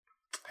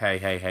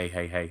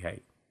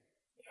Hey.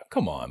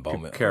 Come on,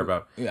 Bowman. Care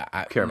about no,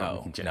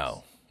 Mickey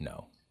James.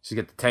 No. She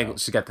got the tangle.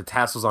 She got the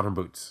tassels on her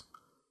boots.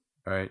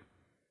 All right.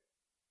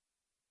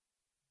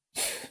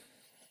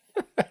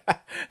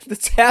 The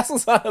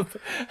tassels on them.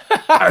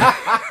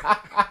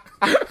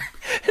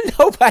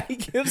 Nobody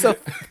gives a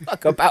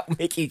fuck about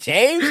Mickey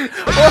James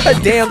or her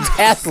damn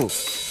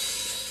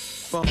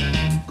tassels. Go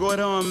ahead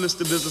on, Mr.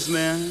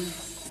 Businessman.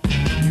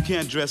 You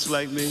can't dress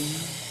like me.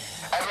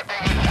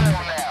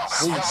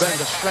 We bang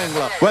a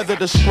strangler. Whether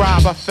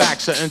describe our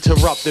facts are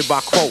interrupted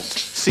by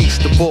quotes. Cease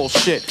the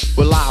bullshit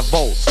with live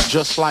volts.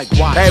 Just like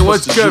watch. Hey,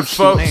 what's good,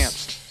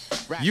 folks?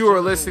 You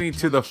are listening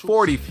to the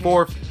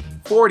 44th,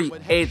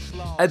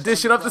 48th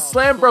edition of the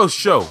Slambros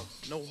Show.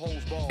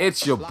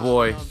 It's your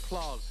boy,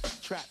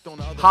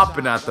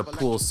 hopping out the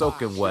pool,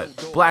 soaking wet,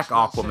 Black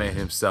Aquaman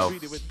himself,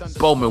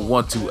 Bowman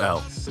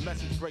 12L.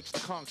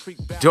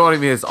 Joining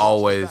me as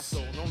always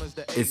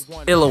is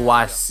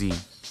YC,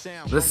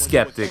 the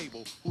skeptic.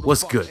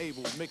 What's good?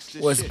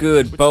 What's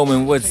good,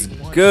 Bowman? What's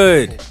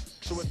good?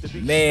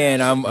 Man,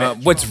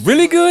 what's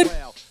really good?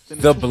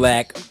 The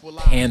Black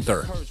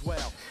Panther.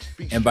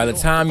 And by the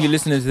time you're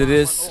listening to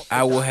this,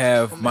 I will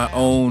have my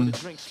own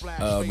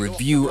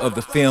review of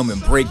the film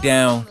and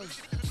breakdown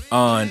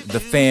on the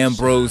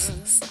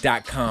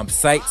fanbros.com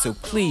site. So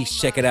please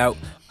check it out.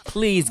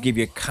 Please give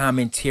your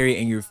commentary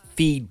and your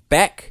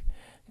feedback.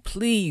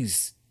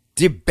 Please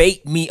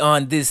debate me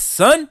on this,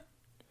 son.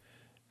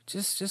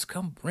 Just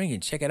come bring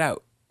it. Check it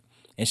out.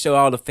 And show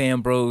all the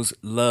fan bros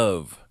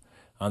love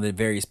on the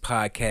various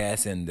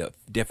podcasts and the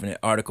different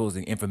articles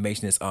and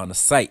information that's on the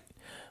site.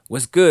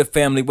 What's good,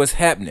 family? What's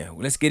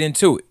happening? Let's get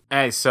into it.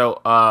 Hey,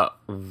 so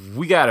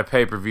we got a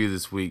pay-per-view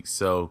this week,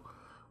 so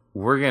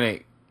we're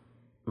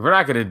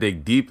not gonna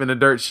dig deep into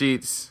dirt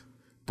sheets,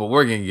 but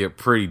we're gonna get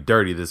pretty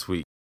dirty this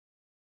week.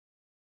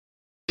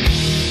 Time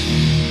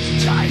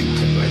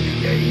to play the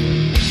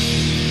game.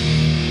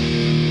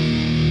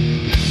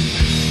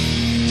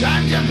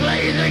 Time to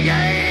play the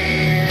game.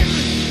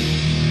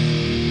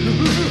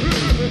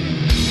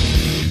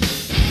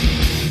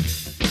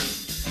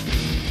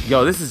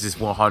 Yo, this is just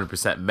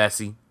 100%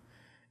 messy,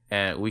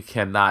 and we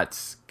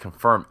cannot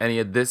confirm any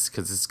of this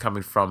because it's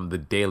coming from the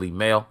Daily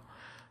Mail,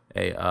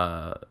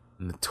 a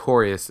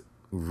notorious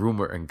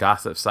rumor and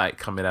gossip site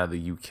coming out of the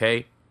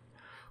UK.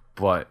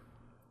 But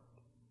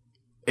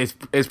it's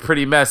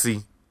pretty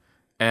messy,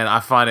 and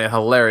I find it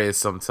hilarious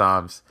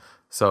sometimes.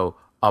 So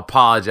I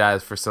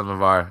apologize for some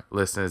of our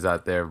listeners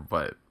out there,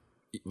 but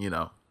you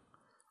know,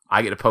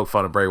 I get to poke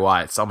fun of Bray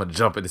Wyatt, so I'm gonna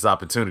jump at this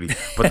opportunity.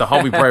 But the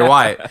homie Bray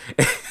Wyatt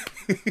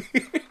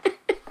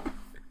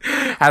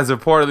has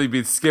reportedly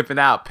been skipping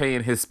out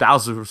paying his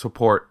spousal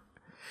support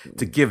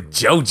to give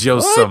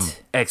JoJo some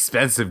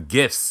expensive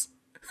gifts.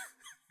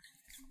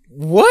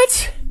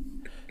 What?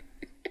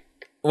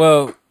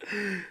 Well,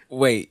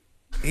 wait.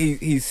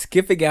 He's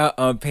skipping out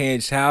on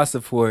paying child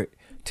support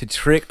to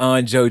trick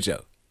on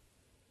JoJo.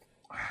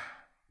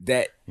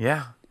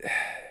 Yeah.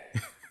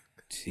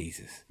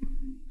 Jesus.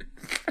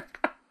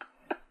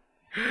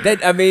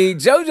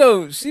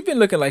 JoJo, she been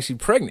looking like she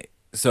pregnant.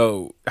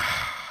 So,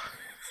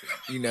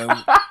 you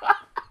know,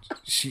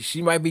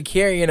 she might be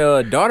carrying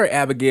a daughter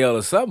Abigail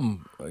or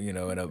something, you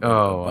know, in a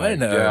my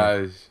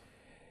gosh.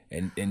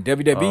 And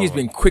WWE's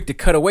been quick to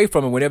cut away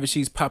from her whenever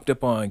she's popped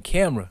up on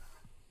camera.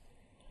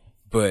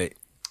 But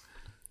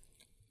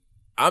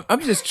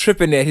I'm just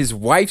tripping that his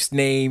wife's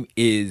name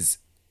is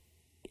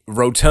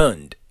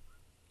Rotund.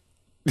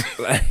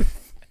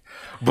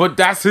 But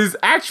that's his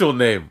actual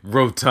name,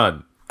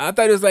 Rotund. I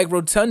thought it was like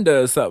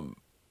Rotunda or something.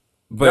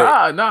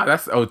 But Nah,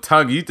 that's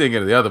Otunga. You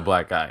thinking of the other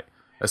black guy,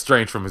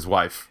 estranged from his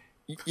wife.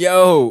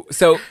 Yo,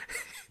 so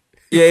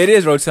yeah, it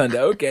is Rotunda.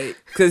 Okay,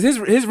 because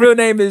his real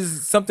name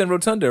is something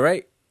Rotunda,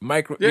 right?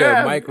 Mike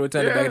Rotunda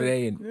back in the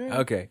day.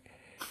 Okay,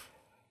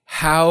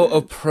 how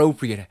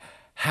appropriate,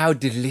 how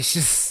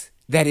delicious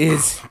that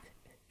is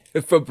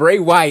for Bray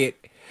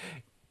Wyatt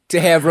to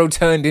have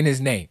Rotund in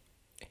his name.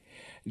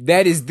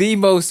 That is the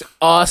most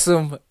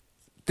awesome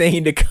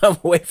thing to come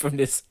away from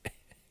this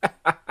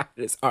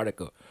this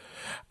article.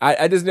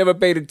 I just never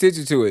paid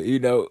attention to it, you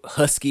know,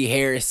 Husky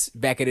Harris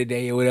back in the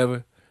day or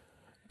whatever.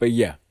 But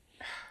yeah,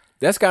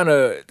 that's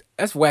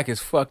whack as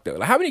fuck though.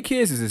 Like, how many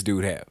kids does this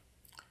dude have?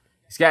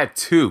 He's got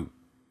 2.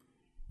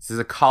 This is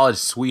a college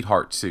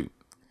sweetheart suit.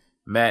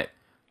 Met,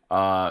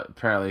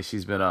 apparently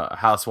she's been a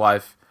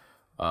housewife,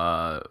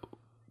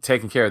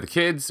 taking care of the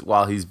kids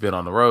while he's been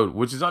on the road,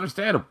 which is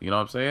understandable. You know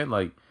what I'm saying?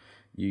 Like,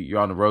 you're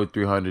on the road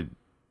 300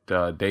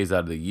 days out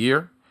of the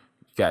year.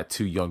 You got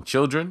 2 young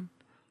children.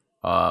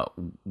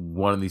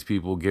 One of these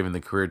people, given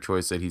the career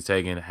choice that he's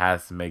taken,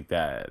 has to make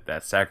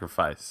that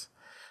sacrifice.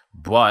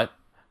 But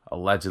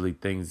allegedly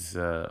things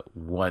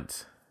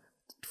went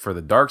for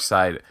the dark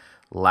side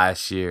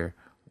last year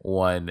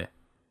when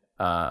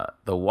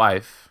the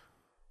wife,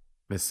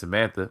 Miss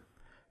Samantha,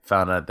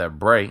 found out that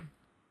Bray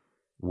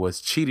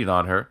was cheating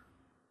on her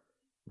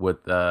with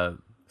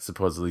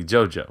supposedly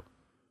JoJo.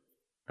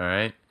 All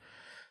right.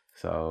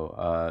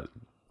 So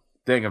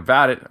thing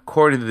about it,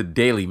 according to the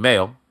Daily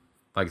Mail,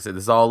 like I said,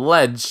 this is all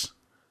alleged.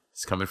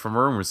 it's coming from a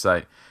rumor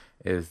site,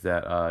 is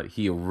that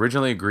he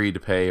originally agreed to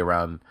pay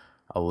around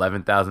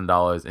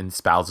 $11,000 in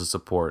spousal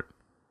support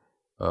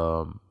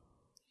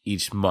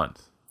each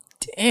month.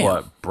 Damn.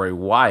 But Bray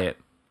Wyatt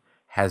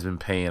has been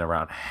paying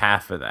around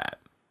half of that.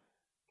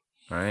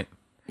 Right?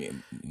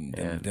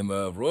 Them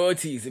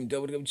royalties,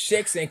 them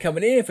checks ain't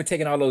coming in for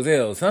taking all those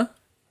L's, huh?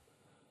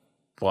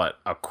 But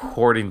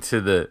according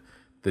to the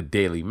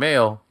Daily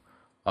Mail,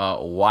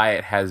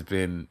 Wyatt has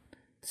been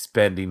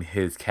spending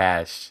his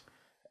cash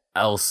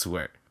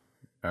elsewhere.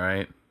 All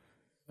right,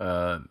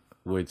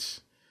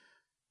 which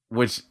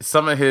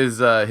some of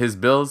his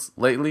bills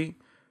lately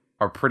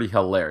are pretty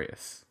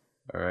hilarious.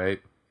 All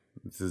right,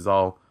 this is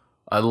all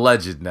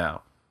alleged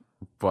now,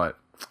 but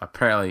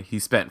apparently he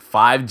spent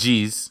 5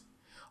 G's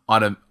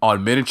on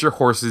miniature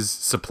horses,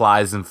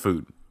 supplies, and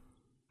food.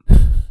 All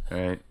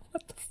right.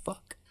 What the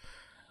fuck?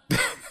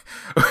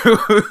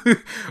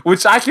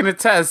 Which I can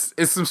attest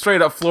is some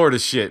straight up Florida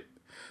shit.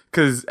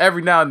 Cause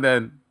every now and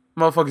then,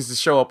 motherfuckers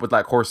just show up with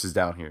like horses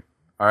down here.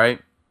 All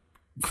right.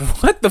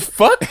 What the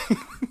fuck?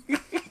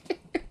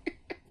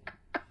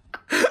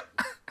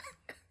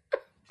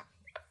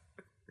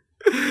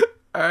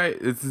 All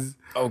right. This is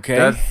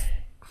okay.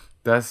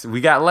 That's we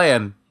got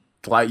land.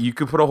 Like you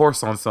could put a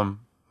horse on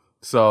some.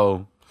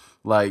 So,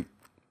 like,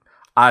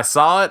 I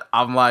saw it.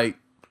 I'm like,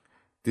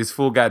 this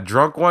fool got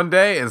drunk one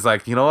day and it's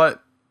like, you know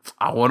what?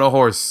 I want a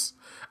horse.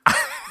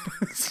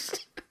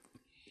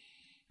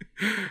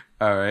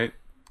 All right.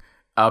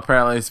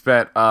 Apparently he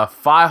spent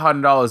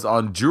 $500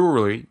 on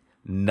jewelry,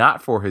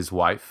 not for his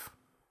wife.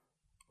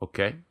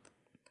 Okay.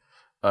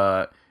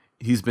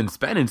 He's been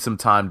spending some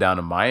time down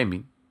in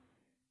Miami.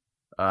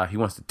 He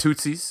went to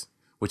Tootsie's,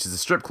 which is a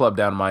strip club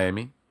down in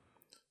Miami.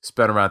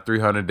 Spent around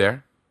 $300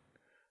 there.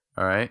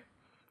 All right.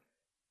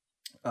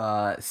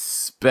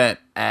 Spent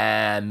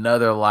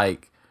another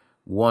like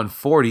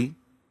 $140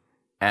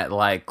 at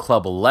like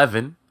Club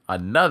 11,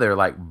 another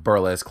like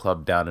burlesque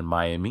club down in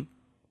Miami.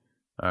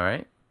 All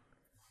right.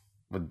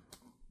 But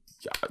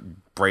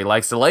Bray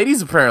likes the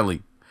ladies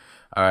apparently.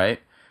 All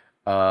right.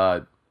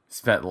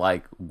 Spent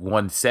like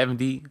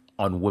 $170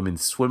 on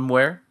women's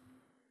swimwear.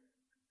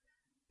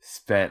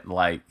 Spent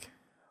like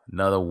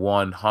another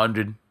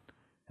 $100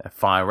 at a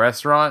fine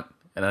restaurant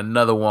and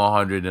another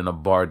 $100 in a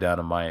bar down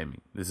in Miami.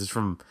 This is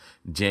from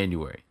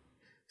January.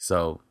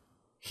 So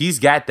he's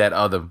got that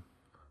other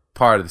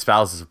part of the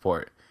spousal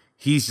support.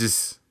 He's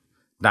just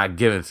not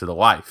giving it to the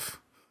wife.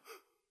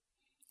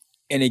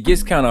 And it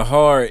gets kind of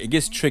hard. It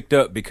gets tricked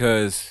up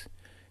because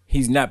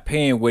he's not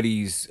paying what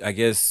he's, I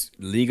guess,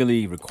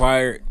 legally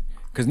required.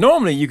 Because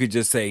normally you could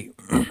just say,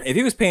 if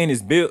he was paying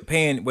his bill,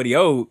 paying what he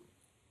owed,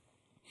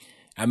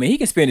 I mean, he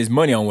can spend his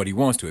money on what he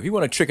wants to. If he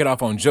want to trick it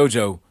off on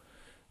JoJo,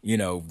 you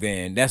know,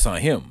 then that's on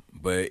him.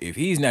 But if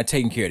he's not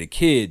taking care of the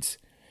kids,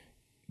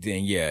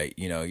 then yeah,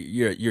 you know,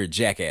 you're a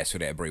jackass for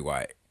that, Bray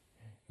Wyatt.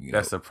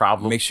 That's a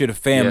problem. Make sure the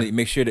family,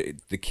 make sure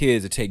that the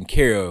kids are taken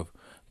care of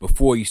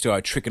before you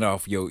start tricking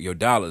off your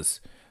dollars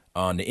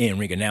on the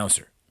in-ring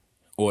announcer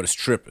or the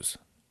strippers.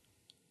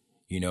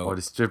 You know, or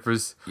the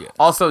strippers. Yeah.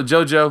 Also,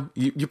 JoJo,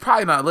 you're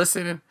probably not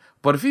listening,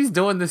 but if he's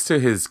doing this to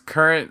his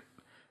current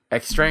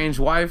estranged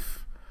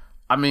wife,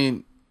 I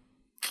mean,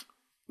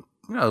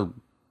 you know,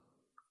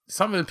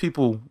 some of the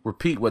people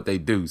repeat what they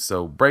do,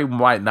 so Bray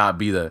might not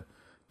be the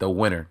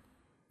winner.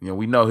 You know,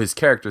 we know his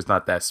character's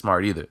not that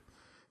smart either,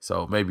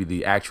 so maybe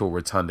the actual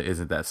Rotunda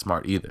isn't that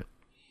smart either.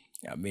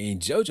 I mean,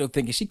 JoJo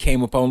thinking she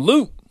came up on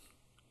loot.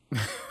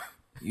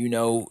 You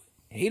know,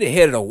 he the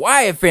head of the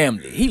Wyatt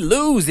family. He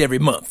lose every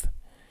month.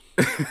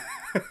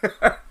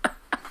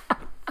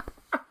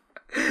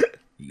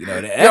 You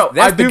know,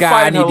 that's the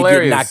guy I need to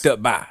get knocked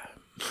up by.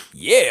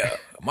 Yeah,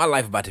 my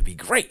life about to be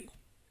great.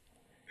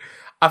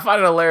 I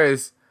find it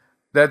hilarious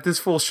that this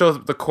fool shows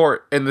up to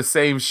court in the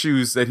same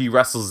shoes that he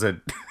wrestles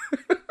in.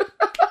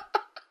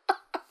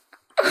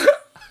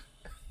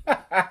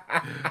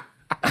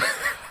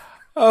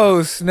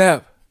 Oh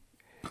snap!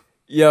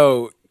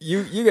 Yo,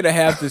 you're gonna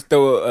have to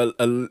throw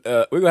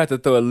we're gonna have to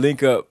throw a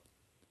link up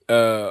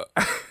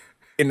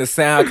in the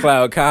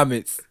SoundCloud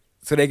comments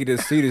so they can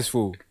just see this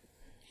fool.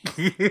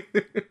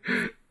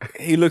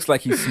 He looks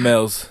like he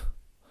smells.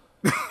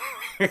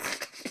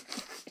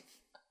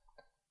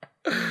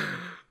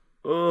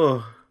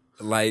 Oh,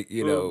 like,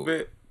 you know,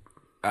 bit.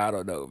 I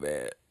don't know,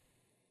 man.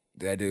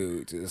 That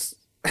dude just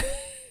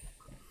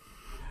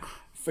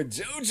for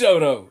JoJo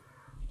though.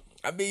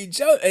 I mean,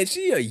 and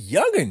she a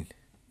youngin'.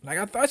 Like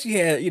I thought she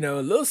had, you know,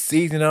 a little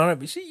season on her,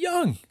 but she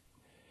young.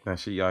 Nah,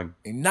 she young.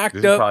 And knocked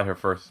this up. Is probably her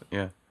first.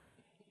 Yeah.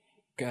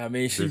 God, I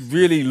mean, she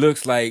really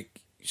looks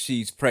like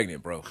she's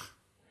pregnant, bro.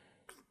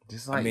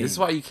 Just like this is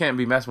why you can't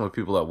be messing with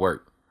people at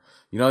work.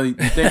 You know, you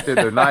think that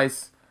they're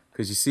nice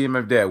because you see them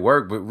every day at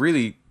work, but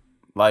really,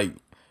 like,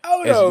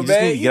 oh no, you just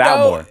man, need to get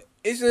out more.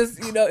 It's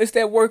just, you know, it's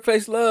that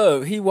workplace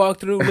love. He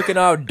walked through looking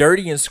all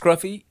dirty and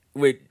scruffy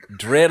with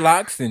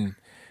dreadlocks and,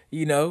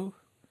 you know,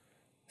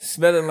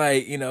 smelling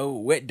like, you know,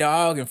 wet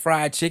dog and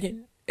fried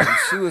chicken. And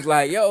she was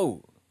like,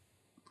 yo,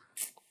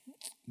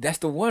 that's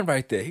the one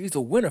right there. He's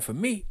the winner for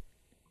me.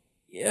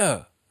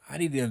 Yeah, I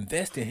need to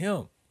invest in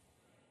him.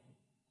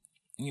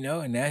 You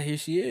know, and now here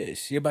she is.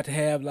 She about to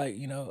have like,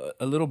 you know,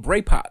 a little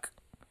Braypock.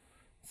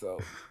 So,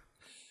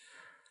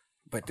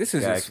 but this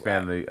is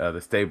expand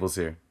the stables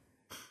here.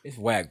 It's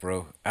whack,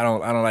 bro. I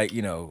don't like,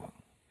 you know,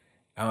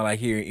 I don't like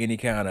hearing any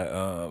kind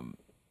of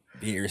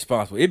being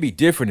irresponsible. It'd be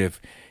different if,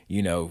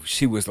 you know,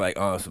 she was like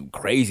on some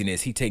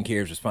craziness. He taking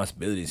care of his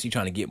responsibilities. She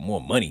trying to get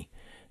more money.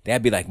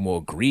 That'd be like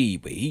more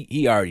greed. But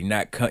he already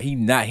not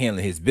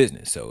handling his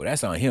business. So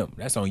that's on him.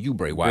 That's on you,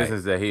 Bray Wyatt.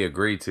 Business that he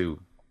agreed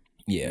to.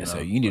 Yeah. You know, so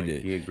you need to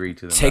he agreed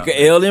to take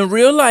a L in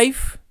real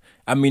life.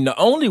 I mean, the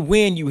only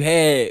win you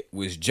had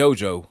was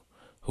JoJo,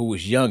 who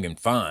was young and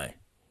fine.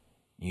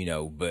 You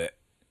know, but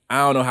I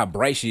don't know how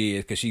bright she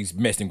is because she's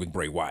messing with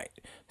Bray Wyatt.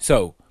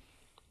 So,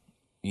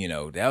 you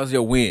know, that was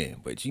your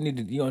win. But you're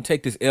gonna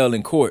take this L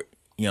in court,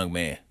 young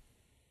man.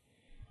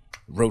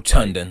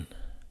 Rotundan.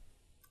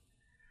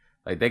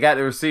 Like they got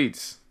the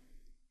receipts.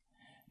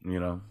 You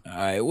know. All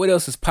right, what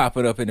else is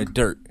popping up in the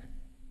dirt?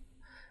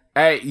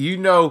 Hey, you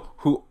know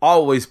who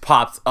always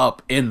pops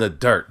up in the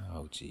dirt?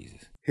 Oh,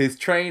 Jesus. His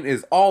train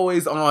is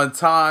always on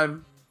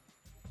time.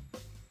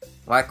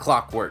 Like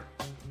clockwork.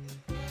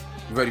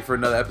 You ready for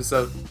another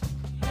episode?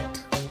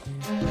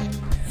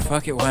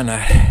 Fuck it, why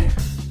not?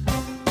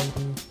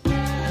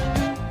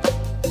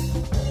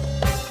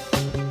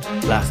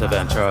 Las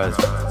aventuras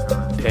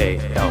de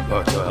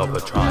Alberto El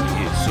Patron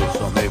y sus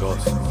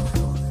amigos.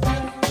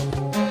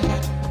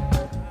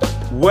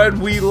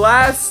 When we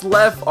last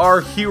left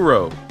our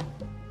hero,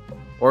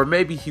 or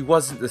maybe he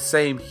wasn't the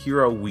same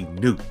hero we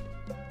knew,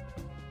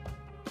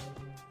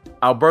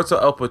 Alberto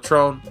El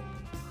Patron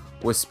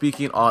was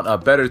speaking on A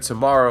Better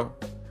Tomorrow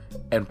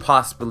and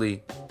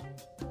possibly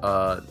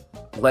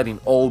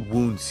letting old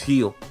wounds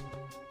heal,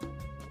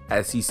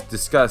 as he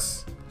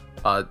discussed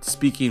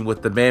speaking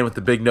with the man with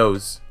the big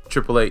nose,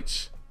 Triple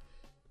H,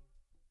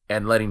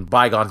 and letting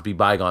bygones be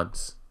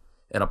bygones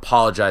and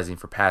apologizing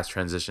for past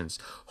transitions,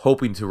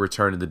 hoping to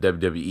return to the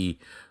WWE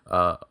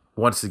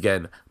once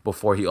again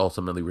before he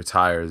ultimately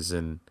retires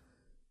in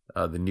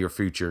the near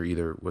future.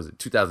 Either was it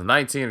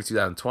 2019 or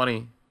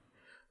 2020.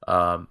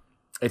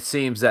 It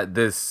seems that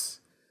this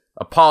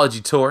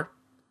apology tour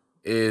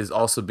is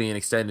also being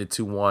extended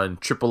to one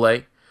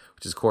AAA,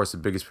 which is of course the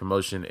biggest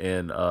promotion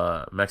in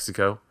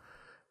Mexico,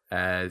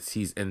 as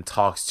he's in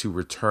talks to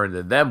return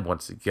to them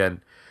once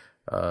again.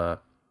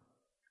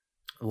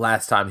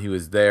 Last time he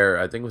was there,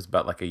 I think it was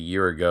about like a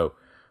year ago,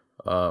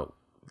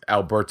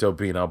 Alberto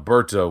being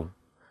Alberto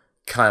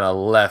kind of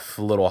left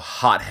a little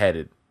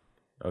hot-headed,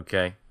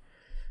 okay?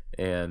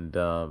 And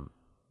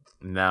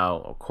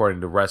now,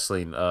 according to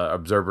Wrestling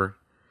Observer,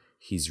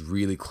 he's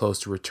really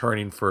close to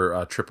returning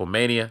for Triple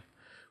Mania,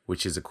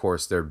 which is, of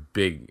course, their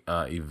big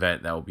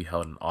event that will be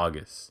held in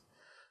August.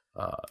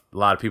 A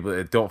lot of people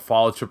that don't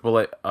follow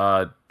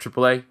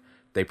AAA,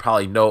 they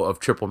probably know of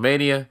Triple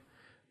Mania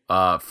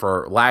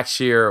for last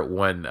year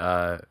when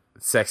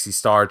Sexy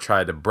Star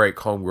tried to break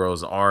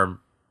Homegirl's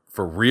arm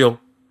for real,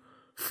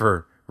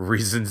 for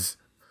reasons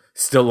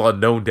still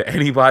unknown to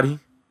anybody.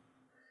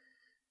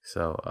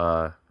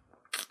 So,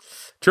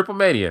 Triple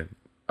Mania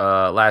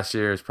last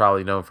year is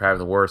probably known for having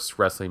the worst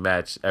wrestling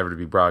match ever to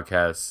be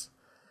broadcast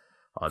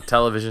on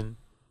television,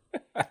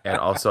 and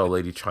also a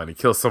lady trying to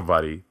kill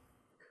somebody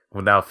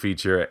will now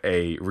feature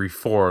a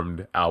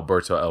reformed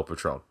Alberto El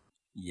Patron.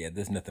 Yeah,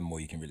 there's nothing more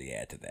you can really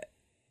add to that.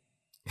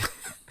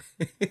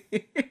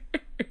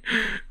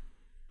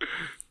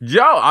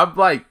 I'm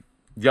like,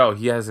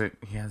 he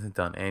hasn't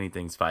done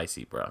anything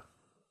spicy, bro.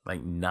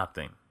 Like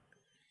nothing.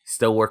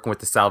 Still working with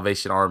the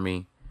Salvation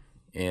Army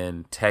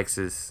in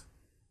Texas.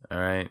 All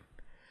right.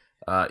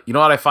 You know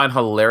what I find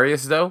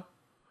hilarious though?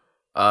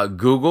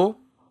 Google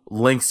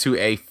links to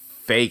a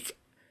fake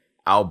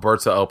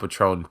Alberto El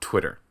Patron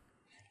Twitter.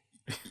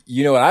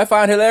 You know what I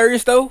find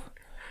hilarious though?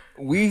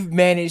 We've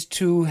managed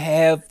to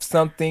have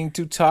something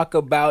to talk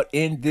about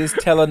in this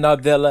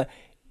telenovela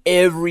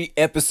every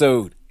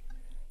episode.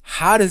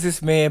 How does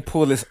this man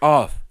pull this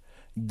off?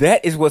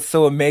 That is what's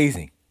so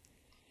amazing.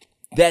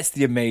 That's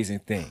the amazing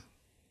thing.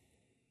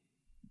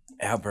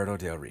 Alberto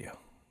Del Rio,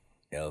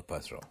 El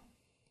Patron.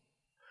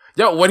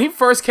 Yo, when he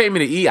first came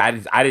into E, I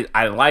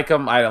didn't like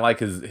him. I didn't like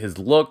his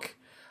look.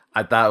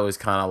 I thought it was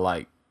kind of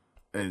like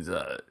it was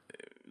a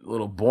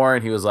little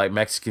boring. He was like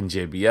Mexican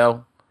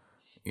JBL,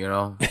 you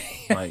know,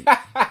 like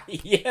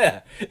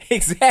yeah,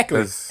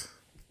 exactly.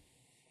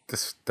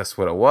 That's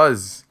what it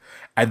was.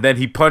 And then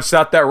he punched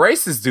out that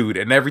racist dude,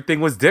 and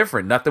everything was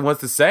different. Nothing was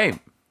the same.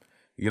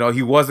 You know,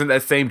 he wasn't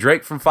that same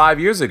Drake from 5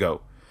 years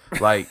ago.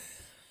 Like,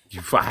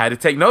 I had to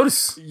take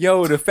notice.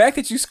 Yo, the fact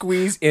that you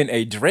squeeze in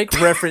a Drake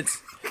reference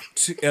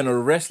in a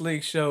wrestling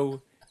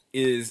show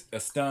is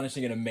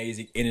astonishing and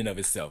amazing in and of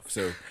itself.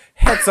 So,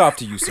 hats off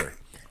to you, sir.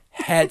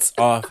 Hats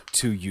off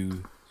to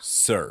you,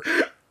 sir.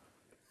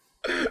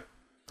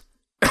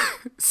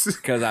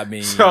 Because I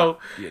mean,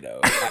 you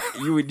know,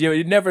 you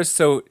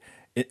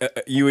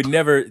would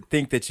never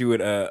think that you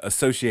would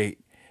associate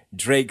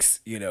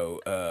Drake's, you know,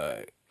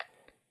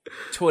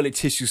 toilet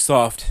tissue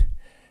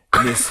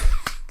softness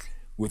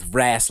with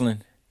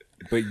wrestling,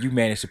 but you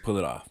managed to pull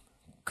it off.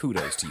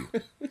 kudos to you.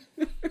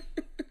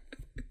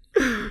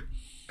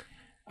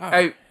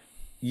 Hey,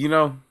 you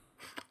know,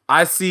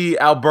 I see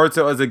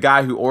Alberto as a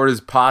guy who orders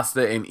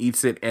pasta and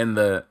eats it in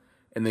the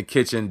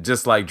kitchen,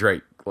 just like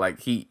Drake.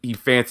 Like he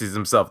fancies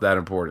himself that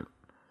important.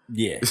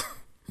 Yeah,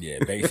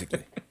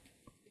 basically.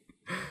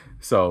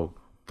 So,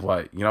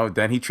 but you know,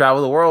 then he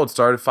traveled the world,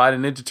 started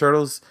fighting Ninja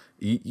Turtles.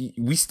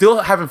 We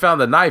still haven't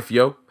found the knife,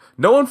 yo.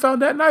 No one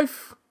found that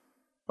knife.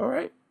 All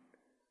right.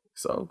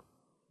 So,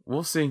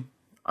 we'll see.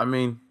 I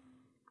mean,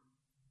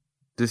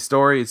 this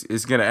story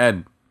is gonna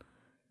end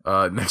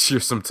next year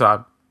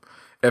sometime.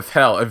 If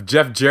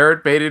Jeff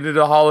Jarrett made it into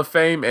the Hall of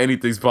Fame,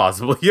 anything's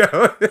possible.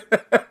 Yeah.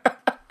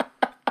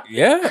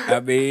 Yeah, I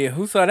mean,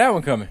 who saw that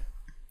one coming?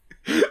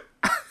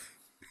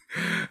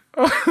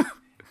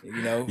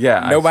 You know,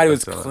 yeah, nobody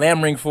was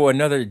clamoring for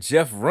another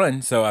Jeff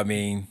run. So I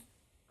mean,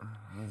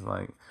 it's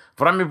like,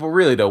 but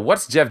really though,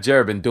 what's Jeff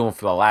Jarrett been doing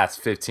for the last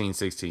 15,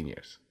 16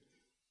 years?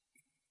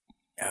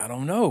 I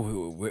don't know.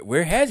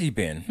 Where has he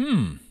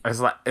been? It's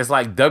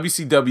like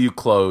WCW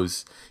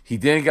closed. He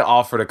didn't get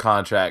offered a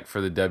contract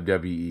for the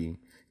WWE.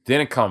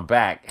 Didn't come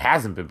back.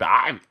 Hasn't been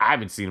back. I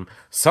haven't seen him.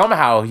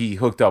 Somehow he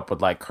hooked up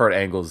with like Kurt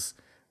Angle's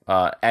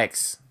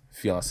ex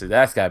fiance.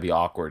 That's gotta be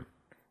awkward.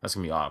 That's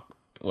gonna be awkward.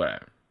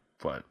 Whatever.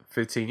 But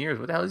 15 years.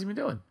 What the hell has he been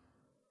doing?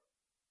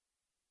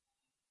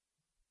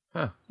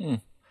 Huh.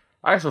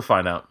 I guess we'll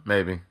find out.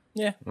 Maybe.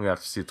 Yeah. We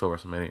have to see till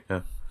WrestleMania.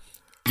 Yeah.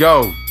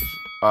 Yo,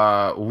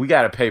 we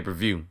got a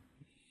pay-per-view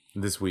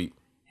this week.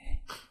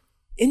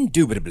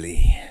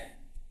 Indubitably.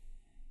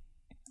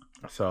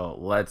 So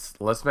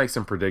let's make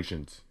some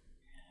predictions.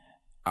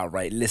 All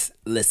right,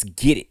 let's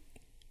get it.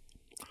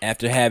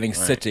 After having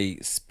such a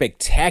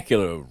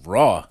spectacular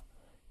Raw,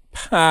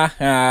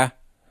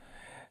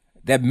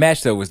 that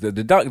match though was the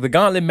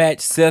Gauntlet match.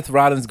 Seth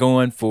Rollins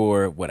going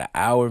for what, an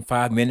hour and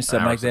 5 minutes,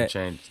 something like that.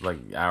 Change, like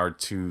hour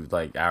two.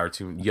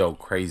 Yo,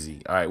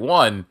 crazy. All right,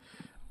 one.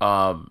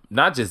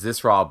 Not just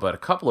this Raw, but a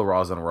couple of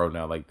Raws in a row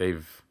now. Like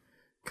they've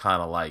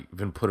kind of like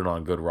been putting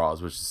on good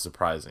Raws, which is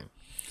surprising.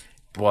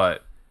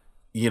 But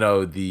you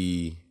know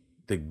the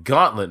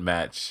Gauntlet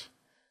match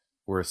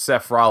where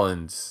Seth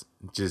Rollins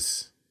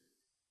just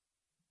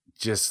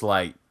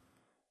like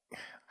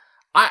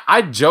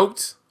I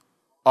joked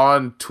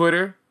on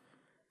Twitter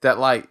that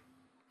like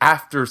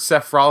after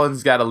Seth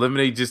Rollins got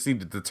eliminated, just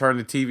needed to turn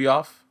the TV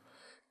off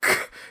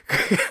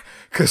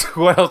because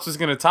what else was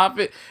gonna top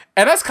it?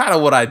 And that's kind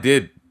of what I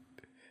did.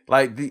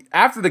 Like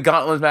after the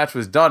Gauntlet match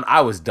was done,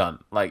 I was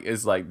done. Like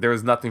it's like there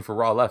was nothing for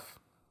Raw left.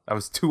 That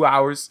was 2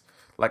 hours.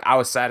 Like I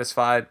was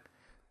satisfied.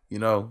 You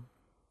know,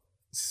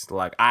 it's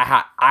like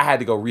I had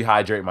to go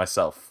rehydrate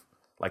myself.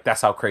 Like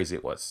that's how crazy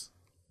it was.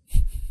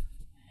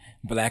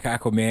 Black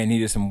Aquaman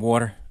needed some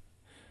water.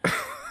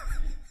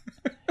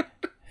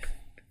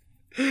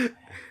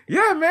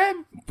 Yeah,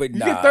 man. But you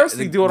get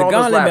thirsty doing all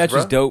those laps, the Gauntlet match bro.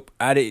 was dope.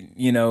 I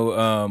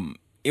didn't,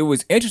 it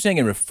was interesting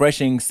and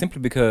refreshing simply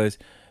because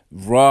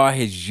Raw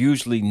has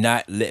usually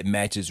not let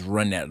matches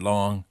run that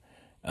long.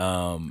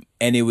 And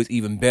it was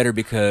even better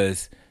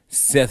because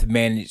Seth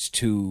managed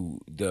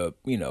to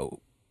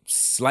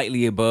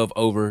slightly above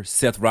over.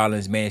 Seth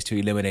Rollins managed to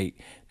eliminate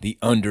the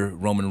under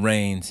Roman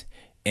Reigns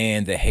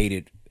and the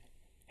hated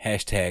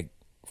hashtag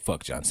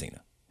fuck John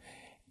Cena.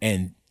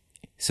 And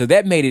so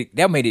that made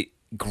it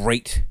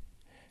great.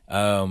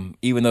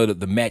 Even though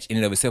the match in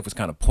and of itself was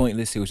kind of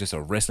pointless, it was just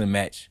a wrestling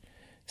match.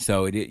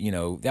 So it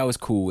that was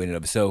cool in and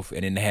of itself.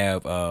 And then to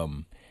have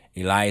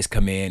Elias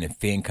come in and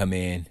Finn come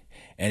in,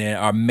 and then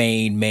our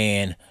main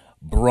man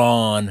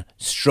Braun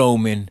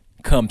Strowman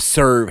come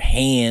serve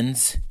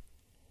hands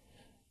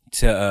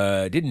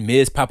to didn't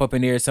Miz pop up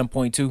in there at some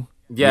point too?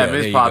 Yeah,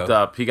 Miz popped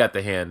up. He got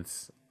the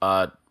hands.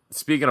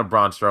 Speaking of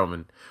Braun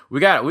Strowman, we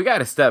got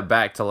to step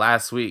back to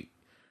last week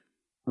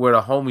where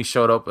the homie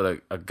showed up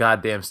with a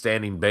goddamn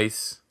standing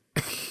base.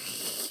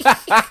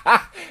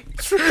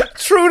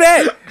 True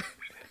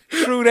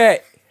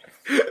that.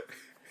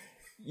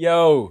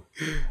 Yo,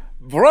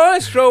 Braun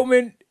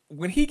Strowman,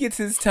 when he gets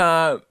his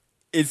time,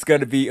 it's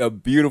gonna be a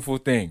beautiful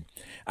thing.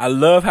 I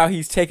love how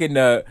he's taking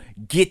the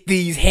 "get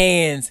these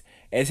hands"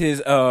 as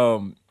his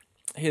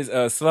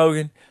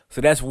slogan.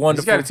 So that's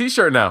wonderful. He's got a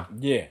T-shirt now.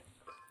 Yeah,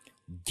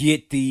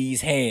 get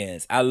these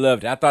hands. I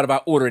loved it. I thought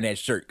about ordering that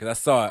shirt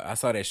because I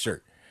saw that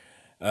shirt.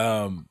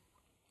 I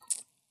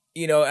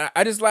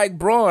just like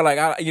Braun. Like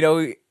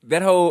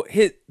that whole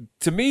hit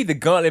to me, the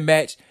Gauntlet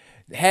match,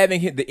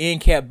 having hit the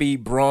end cap be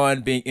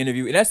Braun being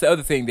interviewed, and that's the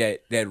other thing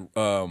that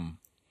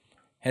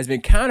has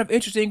been kind of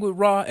interesting with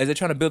Raw as they're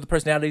trying to build the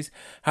personalities.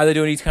 How they're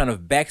doing these kind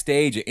of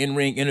backstage or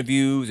in-ring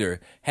interviews or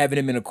having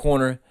him in a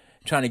corner,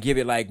 trying to give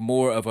it like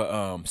more of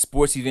a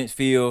sports event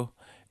feel,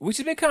 which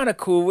has been kind of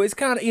cool. It's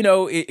kind of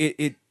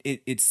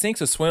it sinks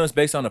or swims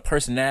based on the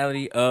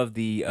personality of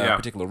the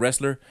particular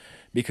wrestler.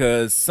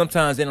 Because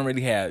sometimes they don't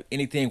really have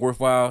anything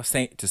worthwhile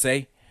to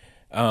say.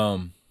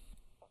 And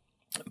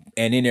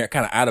then they're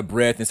kind of out of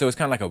breath. And so it's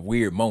kind of like a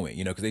weird moment,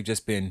 because they've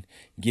just been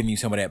giving you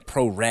some of that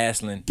pro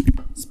wrestling,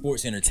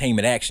 sports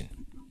entertainment action.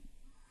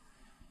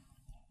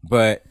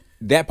 But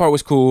that part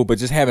was cool. But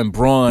just having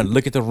Braun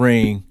look at the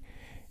ring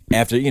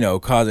after,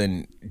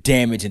 causing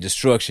damage and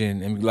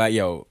destruction, and be like,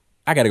 yo,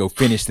 I got to go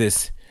finish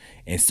this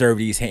and serve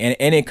these hands.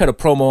 And then cut a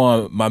promo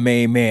on my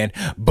main man,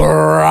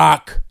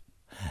 Brock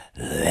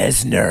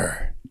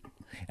Lesnar,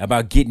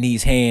 about getting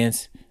these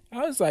hands.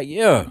 I was like,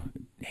 yeah,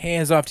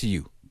 hands off to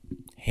you.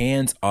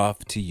 Hands off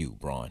to you,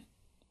 Braun.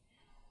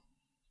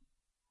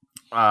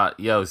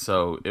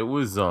 So it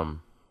was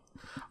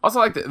also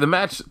like the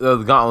match, the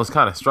gauntlet was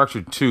kind of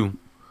structured too.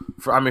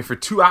 For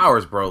 2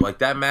 hours, bro. Like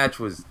that match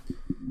was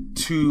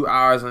 2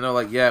 hours. I know,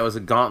 like, yeah, it was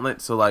a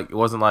gauntlet, so like it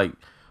wasn't like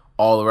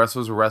all the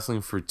wrestlers were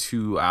wrestling for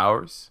 2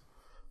 hours.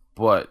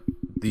 But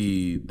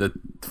the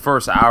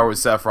first hour with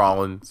Seth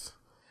Rollins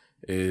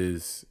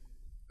is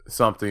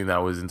something that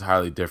was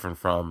entirely different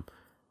from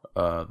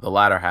the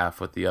latter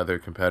half with the other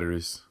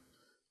competitors.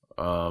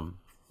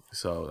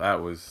 So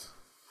that was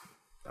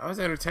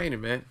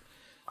entertaining, man.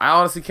 I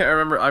honestly can't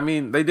remember. I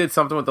mean, they did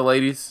something with the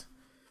ladies.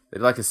 They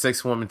did like a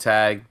 6-woman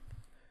tag.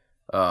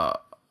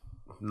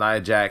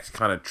 Nia Jax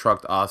kind of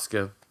trucked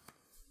Asuka.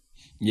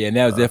 Yeah, and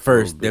that was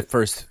their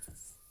first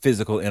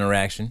physical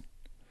interaction.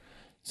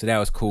 So that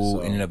was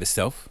cool in and of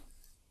itself.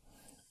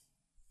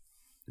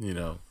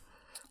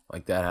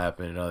 Like that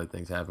happened and other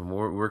things happened.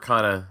 We're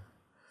kind of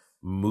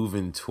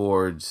moving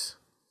towards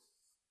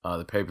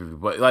the pay-per-view.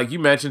 But like you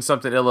mentioned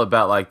something, Illa,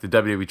 about like the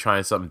WWE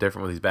trying something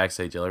different with these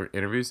backstage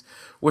interviews,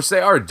 which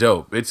they are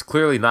dope. It's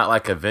clearly not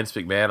like a Vince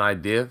McMahon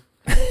idea,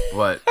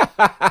 but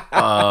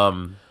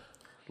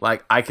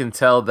like I can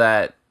tell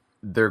that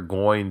they're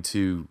going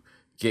to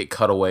get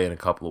cut away in a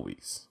couple of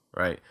weeks,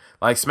 right?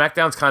 Like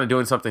SmackDown's kind of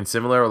doing something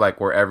similar, like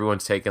where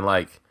everyone's taking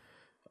like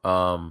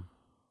FaceTime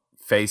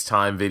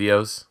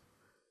videos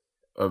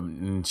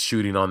and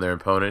shooting on their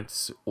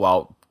opponents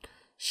while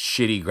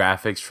shitty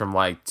graphics from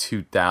like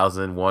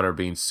 2001 are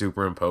being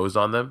superimposed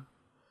on them.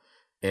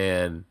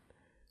 And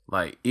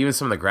like even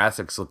some of the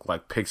graphics look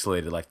like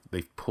pixelated, like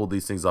they pulled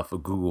these things off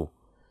of Google,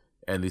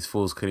 and these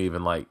fools couldn't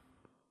even like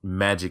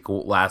magic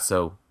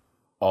lasso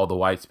all the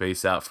white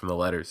space out from the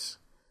letters.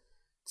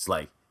 It's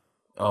like,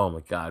 oh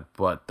my god.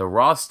 But the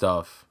Raw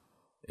stuff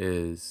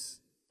is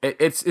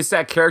it's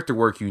that character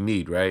work you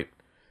need, right?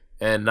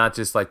 And not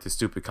just like the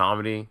stupid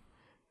comedy.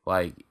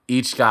 Like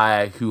each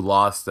guy who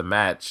lost the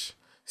match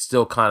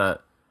still kind of,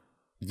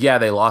 yeah,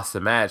 they lost the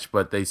match,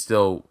 but they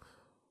still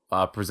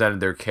presented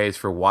their case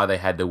for why they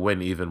had to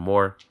win even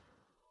more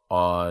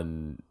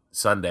on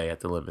Sunday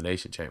at the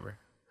Elimination Chamber,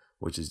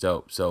 which is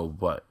dope. So,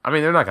 but I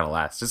mean, they're not gonna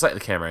last. Just like the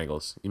camera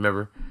angles. You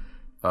remember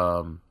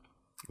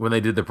when they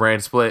did the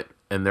brand split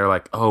and they're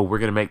like, oh, we're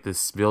gonna make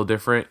this feel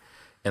different,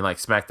 and like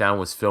SmackDown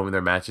was filming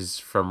their matches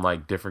from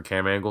like different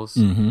camera angles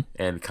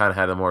and kind of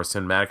had a more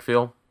cinematic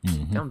feel.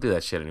 They don't do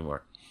that shit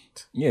anymore.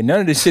 Yeah, none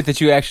of the shit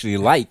that you actually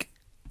like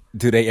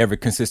do they ever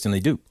consistently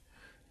do.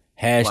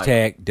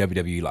 Hashtag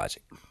WWE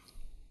logic.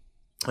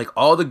 Like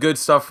all the good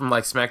stuff from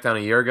like SmackDown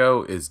a year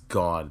ago is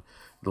gone.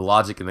 The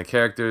logic in the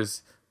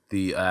characters,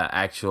 the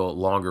actual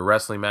longer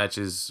wrestling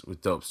matches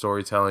with dope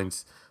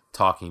storytellings,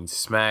 talking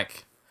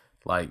smack,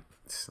 like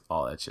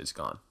all that shit's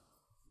gone.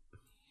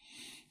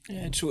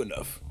 Yeah, true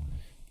enough.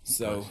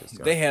 So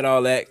they had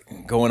all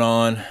that going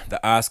on, the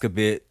Asuka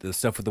bit, the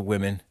stuff with the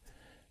women,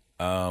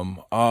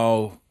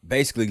 all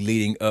basically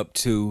leading up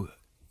to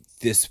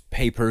this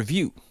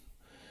pay-per-view.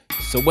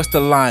 So what's the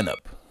lineup?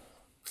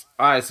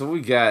 All right, so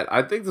we got,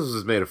 I think this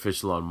was made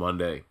official on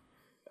Monday.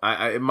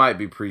 It might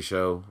be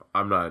pre-show.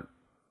 I'm not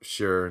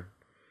sure.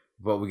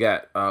 But we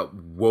got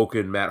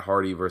Woken Matt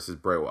Hardy versus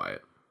Bray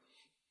Wyatt.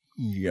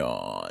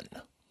 Yawn.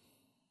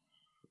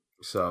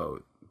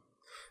 So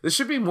this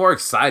should be more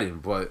exciting,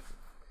 but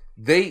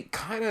they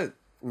kind of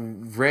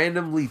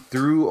randomly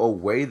threw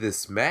away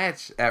this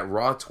match at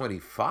Raw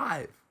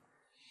 25.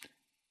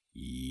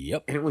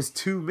 Yep. And it was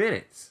 2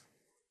 minutes.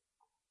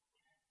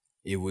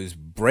 It was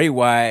Bray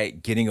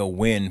Wyatt getting a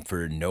win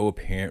for no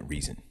apparent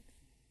reason.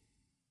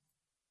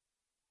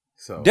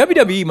 So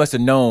WWE must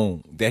have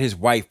known that his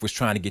wife was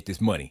trying to get this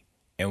money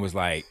and was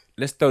like,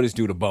 let's throw this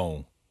dude a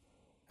bone.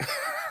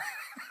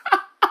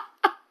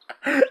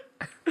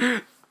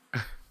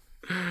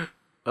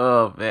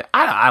 Oh man,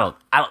 I don't.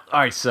 All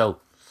right,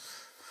 so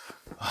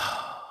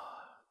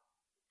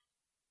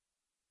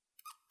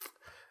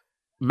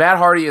Matt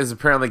Hardy has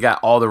apparently got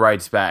all the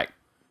rights back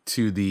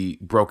to the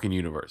Broken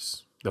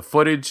Universe. The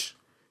footage,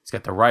 he's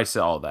got the rights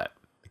to all that.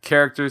 The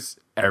characters,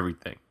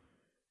 everything.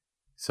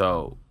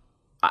 So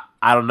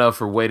I don't know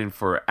if we're waiting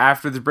for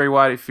after the Bray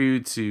Wyatt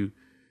feud to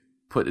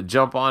put a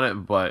jump on it,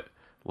 but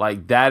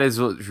like that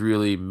is what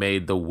really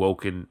made the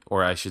Woken,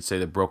 or I should say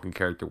the Broken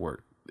character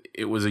work.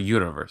 It was a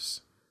universe.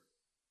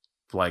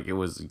 Like it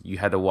was, you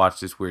had to watch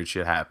this weird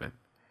shit happen.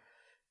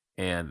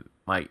 And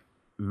like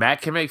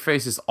Matt can make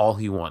faces all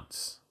he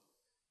wants,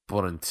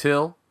 but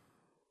until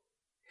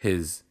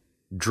his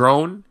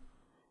drone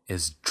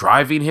is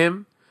driving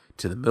him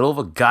to the middle of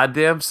a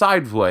goddamn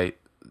sidewalk,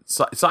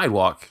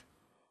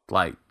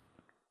 like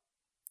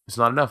it's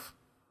not enough.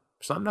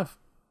 It's not enough.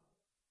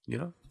 You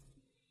know?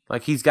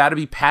 Like he's got to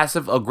be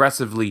passive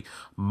aggressively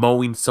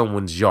mowing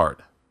someone's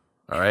yard.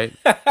 All right?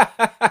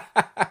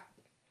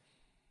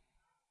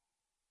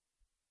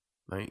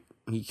 Like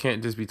he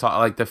can't just be talking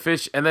like the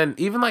fish, and then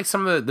even like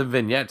some of the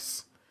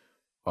vignettes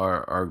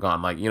are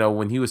gone. Like, you know,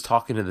 when he was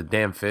talking to the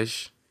damn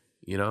fish,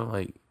 you know,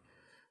 like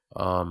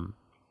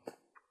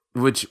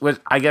which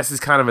I guess is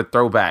kind of a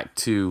throwback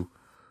to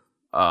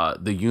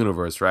the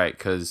universe, right?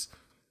 Because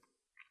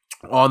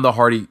on the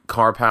Hardy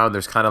compound,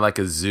 there's kind of like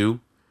a zoo,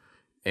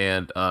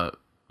 and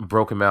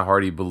Broken Matt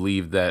Hardy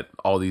believed that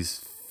all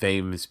these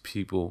famous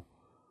people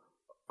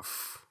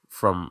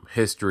from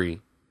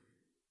history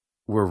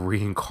were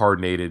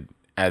reincarnated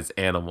as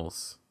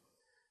animals.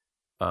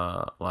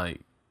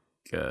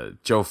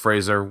 Joe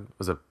Frazier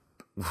was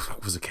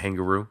a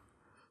kangaroo,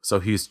 so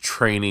he's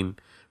training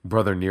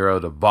Brother Nero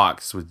to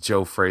box with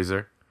Joe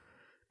Frazier.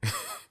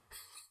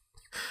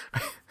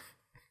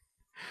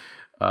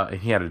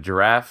 And he had a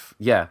giraffe.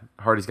 Yeah,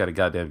 Hardy's got a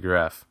goddamn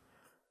giraffe.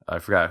 I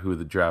forgot who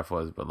the giraffe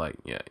was, but like,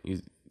 yeah,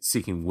 he's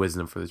seeking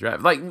wisdom for the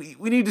giraffe. Like,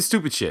 we need the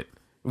stupid shit.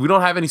 We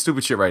don't have any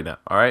stupid shit right now.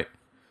 All right.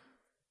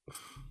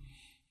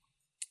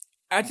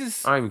 I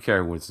don't even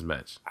care who wins this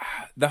match.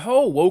 The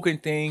whole Woken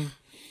thing,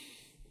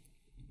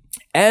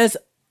 as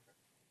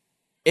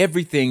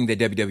everything that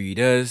WWE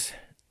does,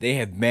 they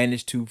have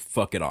managed to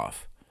fuck it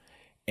off.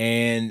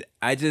 And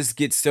I just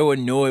get so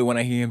annoyed when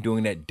I hear him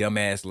doing that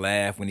dumbass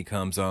laugh when he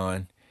comes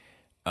on.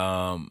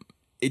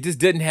 It just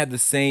didn't have the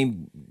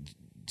same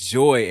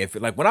joy. If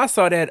like when I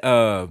saw that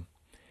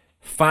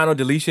final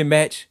deletion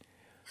match,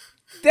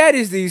 that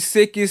is the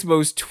sickest,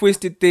 most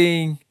twisted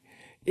thing.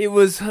 It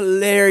was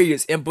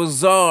hilarious and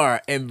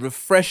bizarre and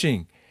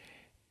refreshing.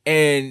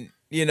 And,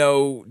 you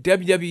know,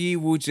 WWE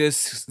will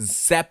just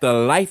sap the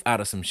life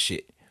out of some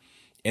shit.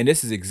 And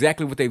this is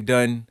exactly what they've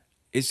done.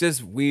 It's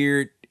just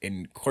weird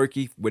and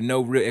quirky with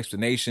no real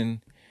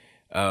explanation.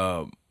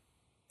 And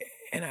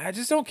I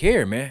just don't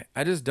care, man.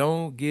 I just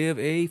don't give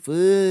a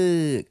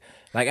fuck.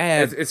 Like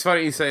it's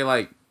funny you say,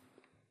 like,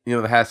 you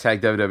know, the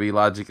hashtag WWE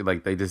logic,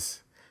 like they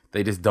just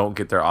don't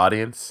get their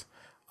audience.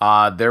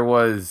 There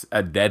was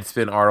a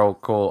Deadspin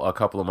article a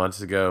couple of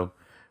months ago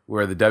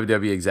where the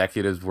WWE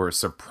executives were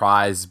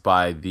surprised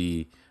by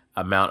the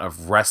amount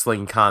of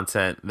wrestling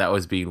content that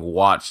was being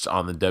watched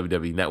on the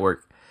WWE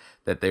network,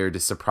 that they were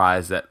just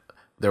surprised that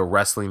their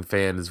wrestling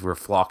fans were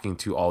flocking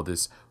to all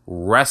this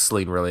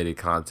wrestling related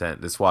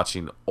content, just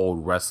watching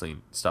old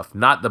wrestling stuff,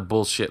 not the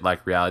bullshit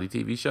like reality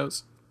TV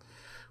shows,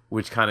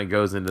 which kind of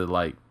goes into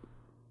like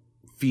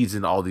feeds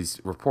in all these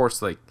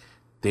reports like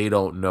they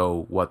don't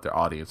know what their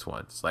audience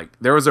wants. Like,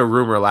 there was a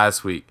rumor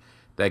last week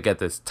that, get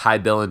this, Ty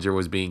Dillinger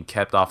was being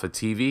kept off of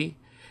TV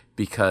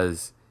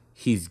because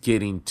he's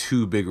getting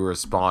too big a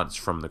response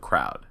from the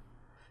crowd.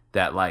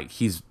 That, like,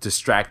 he's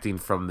distracting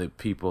from the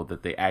people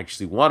that they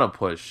actually want to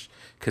push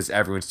because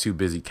everyone's too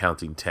busy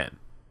counting 10.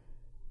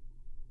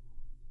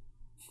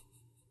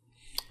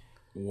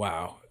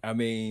 Wow. I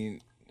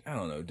mean, I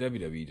don't know.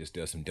 WWE just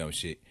does some dumb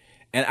shit.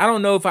 And I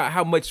don't know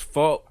how much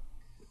fault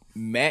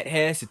Matt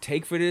has to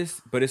take for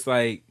this, but it's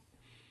like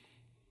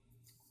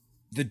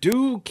the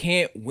dude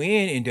can't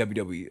win in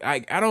WWE.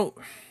 I don't.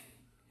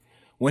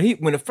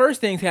 When the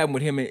first things happened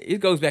with him, it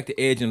goes back to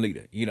Edge and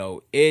Lita. You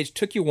know, Edge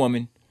took your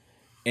woman,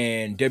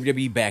 and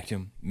WWE backed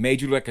him,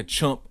 made you like a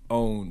chump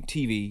on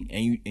TV,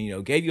 and you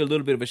know, gave you a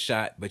little bit of a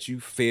shot, but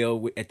you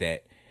failed at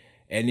that,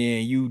 and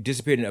then you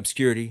disappeared in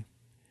obscurity.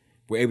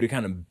 Were able to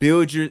kind of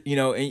build your, you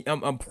know, and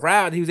I'm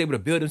proud that he was able to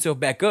build himself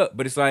back up,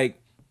 but it's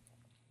like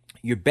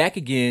you're back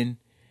again.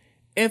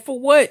 And for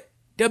what?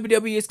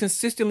 WWE has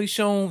consistently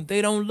shown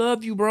they don't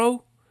love you,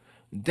 bro.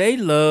 They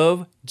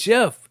love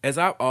Jeff, as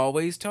I've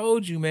always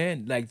told you,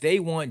 man. Like, they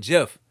want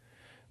Jeff.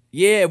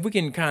 Yeah, if we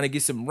can kind of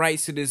get some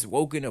rights to this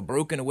Woken or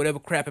Broken or whatever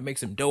crap and make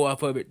some dough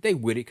off of it, they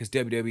with it, because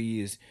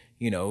WWE is,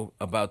 you know,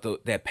 about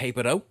that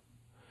paper though.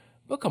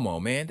 But come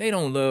on, man. They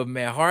don't love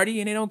Matt Hardy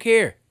and they don't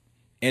care.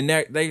 And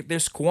they're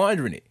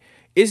squandering it.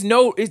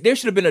 There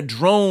should have been a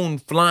drone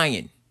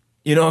flying.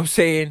 You know what I'm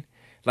saying?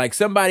 Like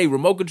somebody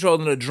remote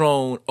controlling a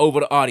drone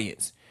over the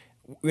audience.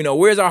 You know,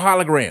 where's our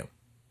hologram?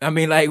 I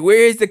mean, like,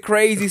 where's the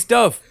crazy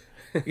stuff?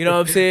 You know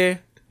what I'm saying?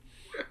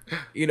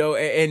 You know,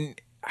 and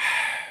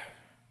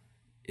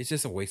it's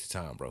just a waste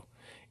of time, bro.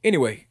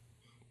 Anyway,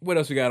 what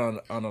else we got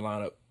on the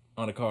lineup,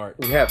 on the card?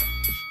 We have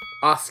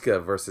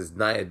Asuka versus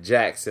Nia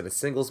Jax in a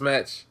singles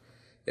match.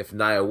 If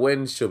Nia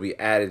wins, she'll be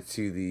added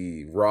to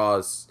the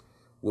Raw's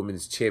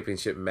Women's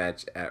Championship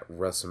match at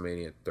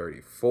WrestleMania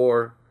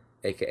 34.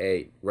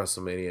 A.K.A.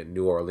 WrestleMania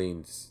New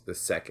Orleans the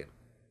 2nd.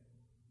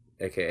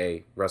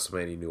 A.K.A.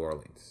 WrestleMania New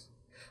Orleans.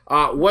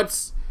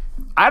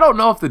 I don't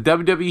know if the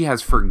WWE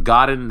has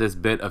forgotten this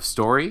bit of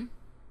story,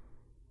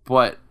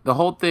 but the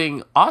whole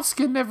thing,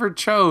 Asuka never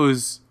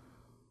chose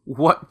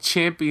what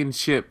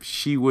championship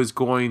she was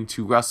going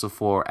to wrestle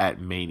for at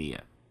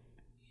Mania.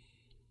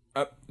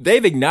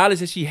 They've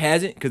acknowledged that she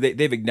hasn't, because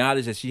they've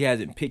acknowledged that she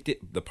hasn't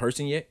picked the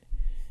person yet.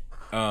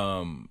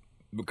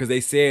 Because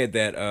they said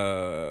that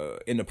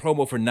in the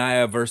promo for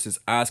Nia versus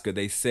Asuka,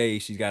 they say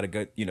she's got to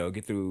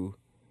get through.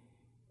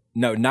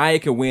 No, Nia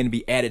can win and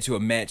be added to a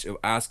match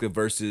of Asuka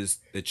versus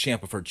the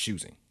champ of her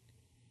choosing.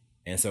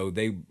 And so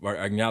they are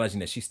acknowledging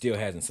that she still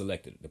hasn't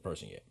selected the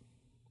person yet.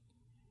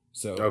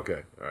 So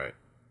okay, all right.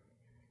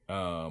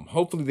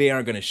 Hopefully they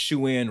aren't gonna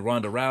shoe in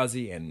Ronda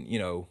Rousey, and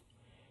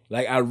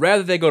like I'd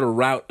rather they go the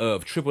route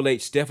of Triple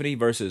H Stephanie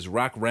versus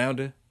Rock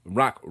Ronda,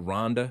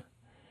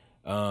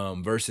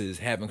 versus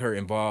having her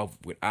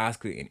involved with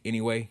Asuka in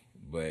any way.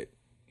 But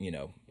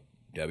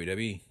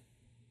WWE.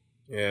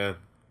 Yeah,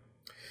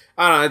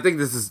 I don't know. I think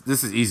this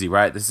is easy,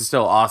 right? This is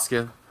still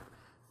Asuka.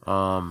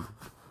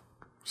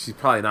 She's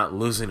probably not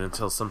losing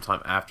until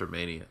sometime after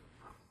Mania.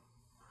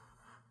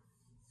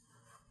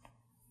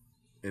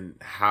 And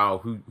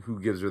who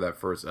gives her that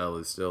first L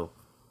is still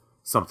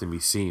something to be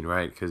seen,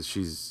 right? Because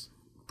she's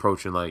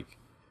approaching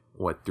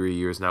 3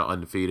 years now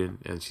undefeated,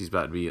 and she's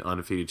about to be an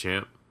undefeated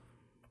champ.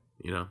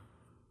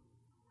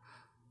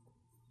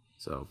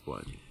 So,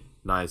 but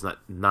it's not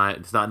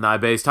Nia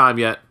Bay's time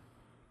yet.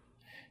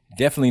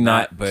 Definitely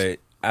not, but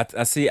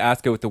I see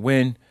Asuka with the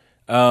win.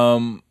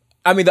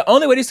 I mean, the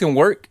only way this can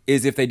work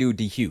is if they do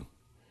DQ.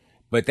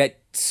 But that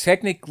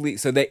technically,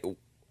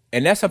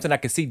 and that's something I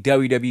can see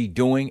WWE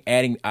doing,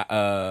 having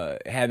a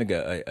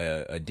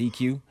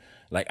DQ.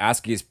 Like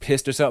Asuka gets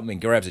pissed or something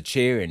and grabs a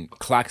chair and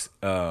clocks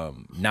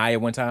Nia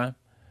one time.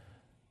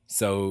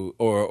 So,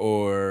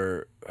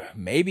 or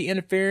maybe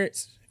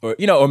interference, or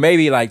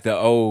maybe like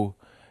the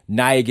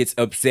Nia gets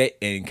upset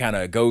and kind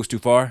of goes too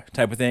far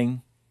type of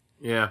thing.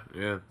 Yeah.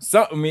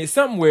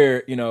 Something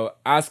where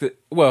Asuka.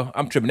 Well,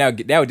 I'm tripping.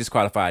 That would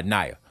disqualify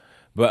Nia,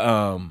 but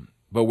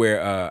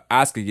where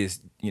Asuka gets,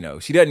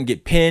 she doesn't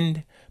get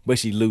pinned, but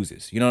she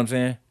loses. You know what I'm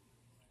saying?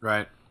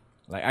 Right.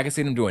 Like I can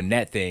see them doing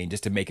that thing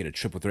just to make it a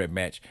triple threat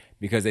match,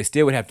 because they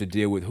still would have to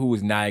deal with who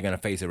is Nia gonna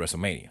face at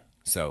WrestleMania.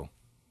 So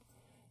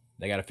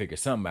they got to figure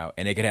something out,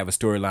 and they could have a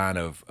storyline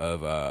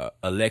of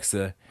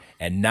Alexa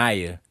and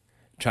Nia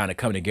trying to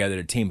come together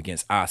to team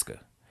against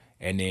Asuka.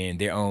 And then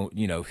their own,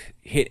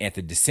 hit at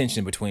the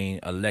dissension between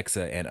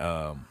Alexa and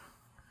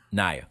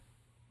Nia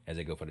as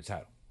they go for the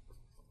title.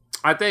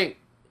 I think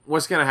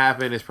what's going to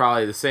happen is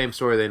probably the same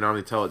story they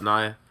normally tell with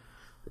Nia.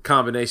 The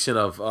combination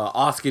of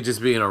Asuka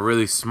just being a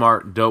really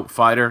smart, dope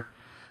fighter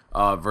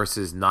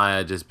versus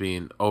Nia just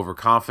being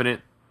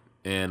overconfident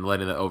and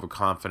letting the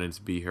overconfidence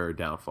be her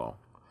downfall.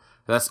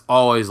 That's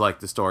always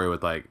the story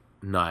with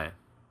Nia.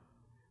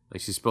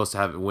 She's supposed to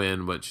have it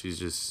win, but she's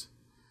just,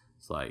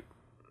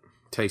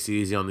 takes it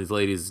easy on these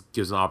ladies,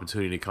 gives an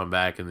opportunity to come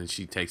back, and then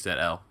she takes that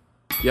L.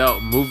 Yo,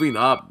 moving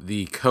up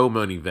the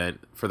co-main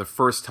event, for the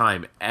first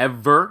time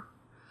ever,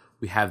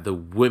 we have the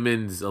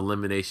Women's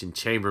Elimination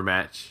Chamber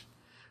match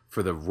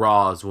for the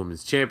Raw's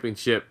Women's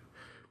Championship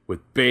with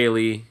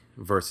Bayley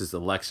versus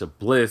Alexa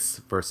Bliss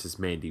versus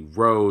Mandy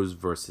Rose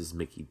versus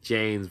Mickie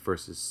James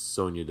versus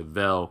Sonya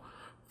Deville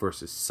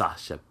versus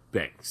Sasha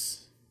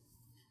Banks.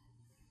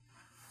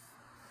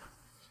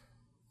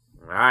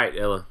 All right,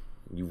 Ella.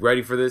 You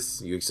ready for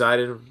this? You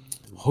excited?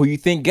 Who you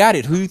think got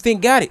it?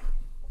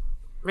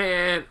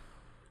 Man.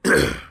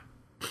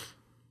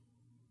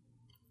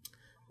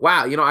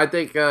 Wow, I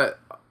think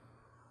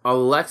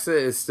Alexa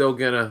is still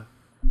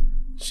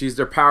she's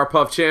their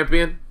Powerpuff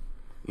champion,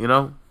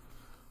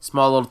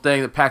 small little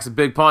thing that packs a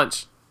big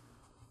punch.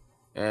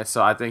 And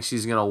so I think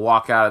she's gonna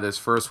walk out of this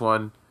first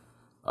one,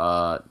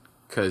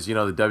 because the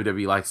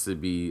WWE likes to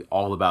be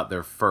all about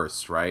their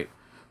first, right?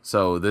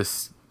 So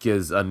this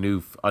gives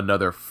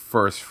another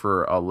first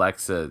for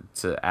Alexa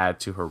to add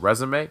to her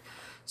resume.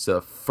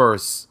 So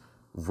first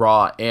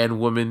Raw and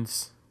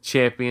Women's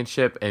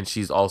Championship, and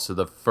she's also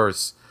the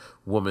first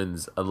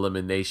Women's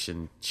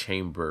Elimination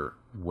Chamber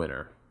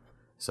winner.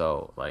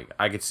 So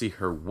I could see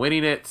her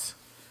winning it.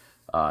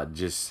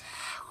 Just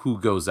who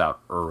goes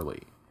out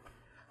early.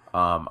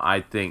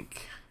 I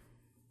think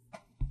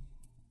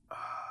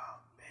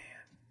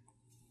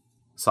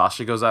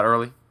Sasha goes out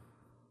early.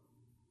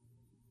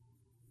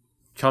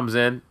 Comes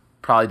in,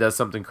 probably does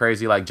something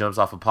crazy jumps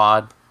off a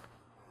pod.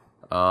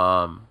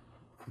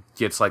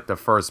 Gets the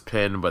first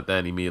pin, but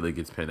then immediately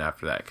gets pinned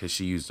after that because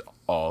she used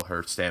all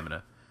her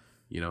stamina,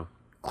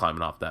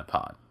 climbing off that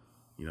pod.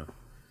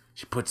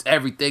 She puts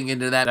everything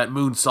into that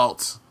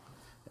moonsault,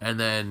 and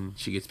then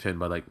she gets pinned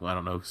by I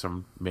don't know,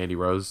 some Mandy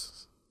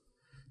Rose.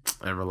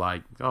 And we're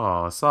like,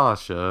 oh,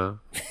 Sasha.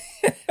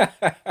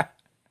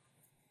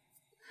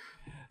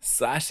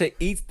 Sasha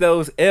eats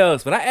those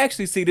L's, but I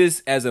actually see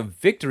this as a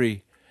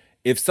victory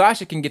if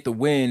Sasha can get the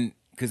win,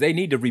 because they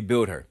need to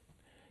rebuild her.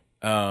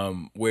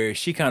 Where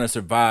she kind of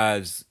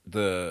survives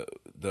the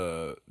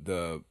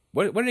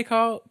what do they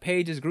call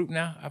Paige's group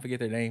now? I forget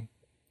their name.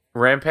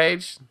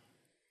 Rampage?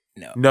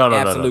 No.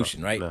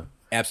 Absolution, right? No.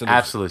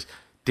 Absolution.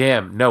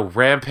 Damn, no,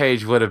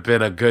 Rampage would have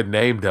been a good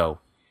name though.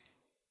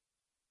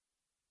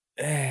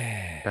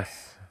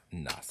 That's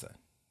nah, son.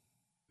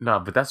 No,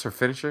 but that's her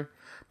finisher.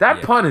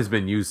 That pun has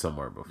been used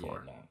somewhere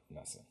before. Yeah,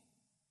 nah, son.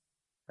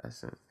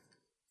 That's it.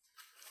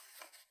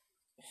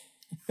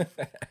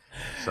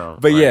 So,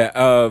 but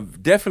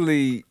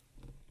definitely.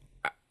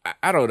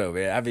 I don't know,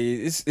 man. I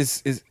mean,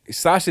 it's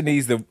Sasha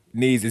needs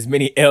as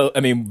many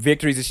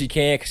victories as she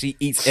can, because she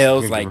eats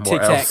L's like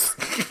Tic Tacs.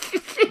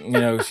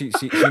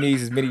 She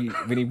needs as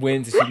many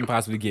wins as she can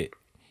possibly get.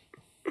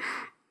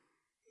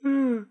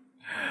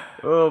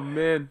 Oh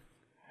man.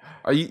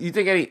 Are you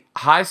think any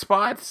high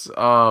spots?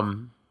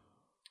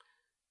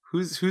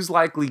 Who's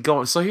likely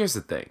going? So here's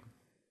the thing.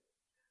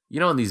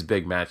 In these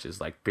big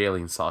matches, like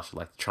Bayley and Sasha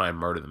like to try and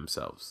murder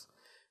themselves.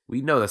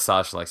 We know that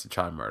Sasha likes to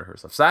try and murder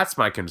herself. So that's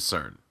my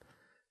concern.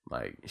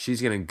 Like,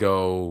 she's going to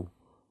go,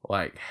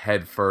 like,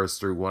 head first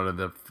through one of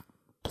the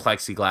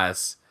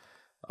plexiglass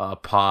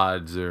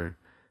pods or,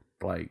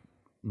 like,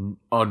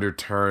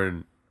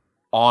 underturn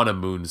on a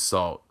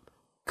moonsault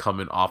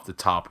coming off the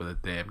top of the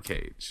damn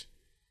cage.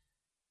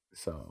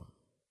 So,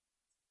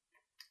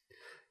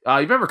 you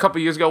remember a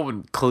couple years ago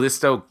when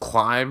Callisto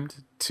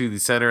climbed to the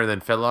center and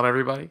then fell on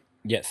everybody?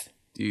 Yes.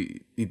 Do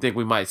you think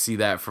we might see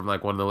that from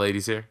like one of the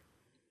ladies here?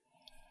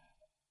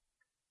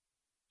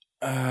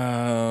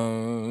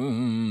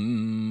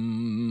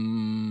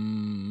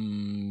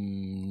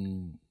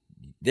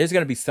 There's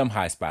gonna be some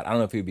high spot. I don't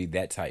know if it would be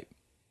that type.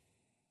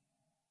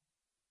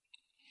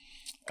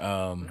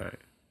 Right.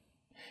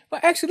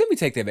 But actually, let me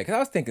take that back because I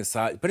was thinking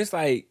side, but it's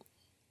like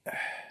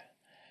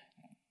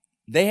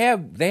they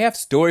have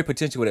story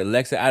potential with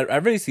Alexa. I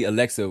really see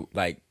Alexa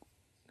like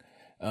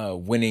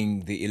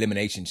winning the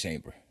Elimination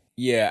Chamber.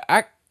 Yeah,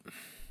 I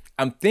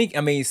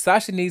mean,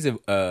 Sasha needs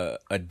a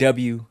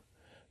W,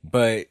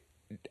 but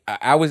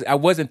I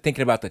wasn't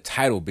thinking about the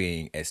title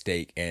being at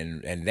stake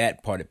and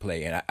that part at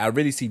play. And I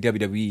really see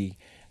WWE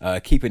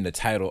keeping the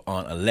title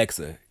on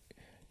Alexa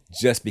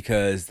just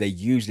because they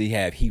usually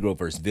have hero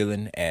versus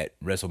villain at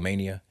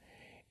WrestleMania,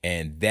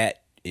 and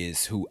that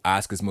is who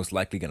Asuka's most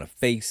likely gonna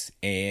face.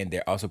 And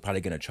they're also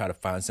probably gonna try to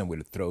find some way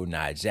to throw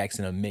Nia Jax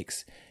in a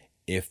mix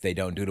if they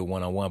don't do the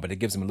one-on-one, but it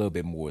gives them a little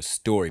bit more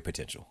story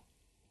potential.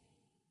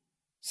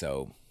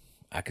 So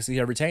I can see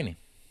her retaining.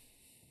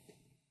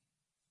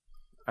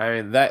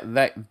 I mean,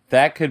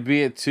 that could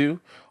be it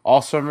too.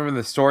 Also, remember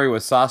the story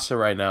with Sasha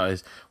right now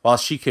is while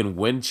she can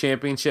win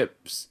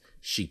championships,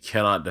 she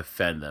cannot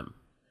defend them.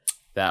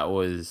 That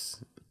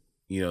was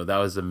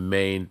the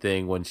main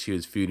thing when she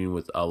was feuding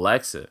with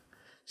Alexa.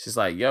 She's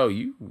like, yo,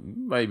 you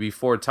might be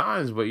 4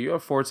 times, but you're a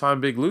 4-time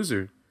big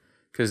loser.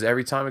 Because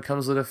every time it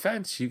comes to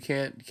defense, you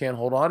can't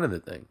hold on to the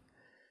thing.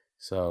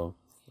 So,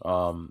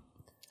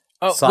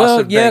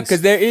 Sasha Banks,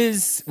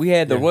 because we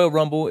had the Royal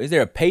Rumble. Is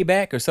there a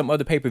payback or some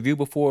other pay-per-view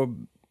before?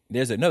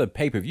 There's another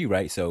pay-per-view,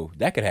 right? So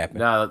that could happen.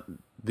 Now,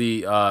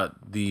 the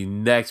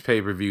next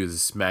pay-per-view is a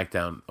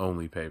SmackDown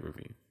only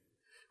pay-per-view,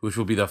 which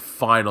will be the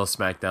final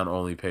SmackDown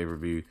only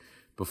pay-per-view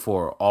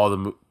before all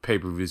the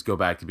pay-per-views go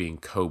back to being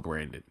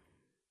co-branded.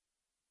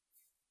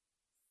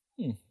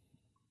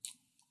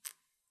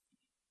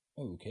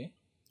 Okay.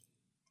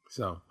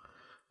 So,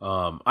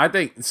 I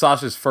think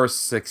Sasha's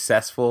first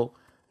successful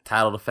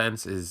title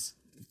defense is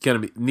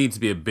needs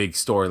to be a big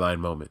storyline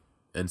moment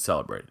and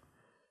celebrated,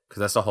 because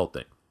that's the whole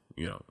thing.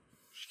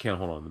 She can't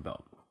hold on to the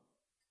belt.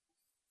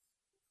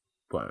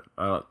 But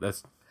I don't.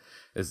 That's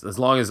as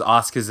long as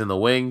Asuka's in the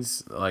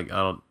wings. Like, I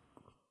don't.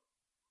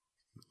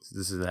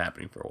 This isn't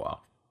happening for a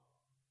while.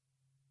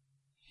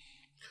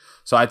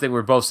 So I think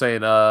we're both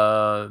saying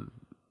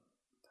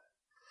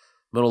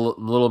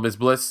little Miss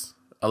Bliss,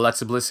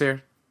 Alexa Bliss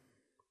here.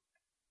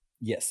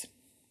 Yes.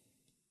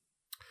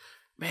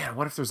 Man,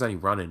 what if there's any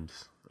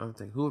run-ins? I don't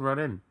think. Who would run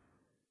in?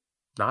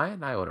 Nia?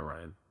 Nia would have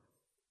run in.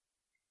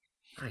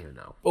 I don't even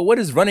know. But what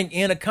does running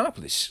in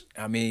accomplish?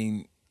 I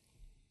mean,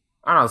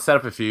 I don't know. Set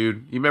up a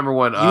feud. You remember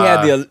when you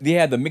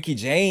had the Mickey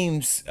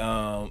James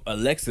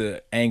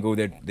Alexa angle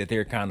that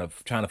they're kind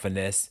of trying to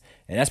finesse,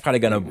 and that's probably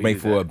gonna make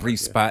for a brief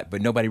spot.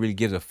 But nobody really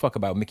gives a fuck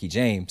about Mickey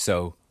James.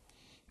 So,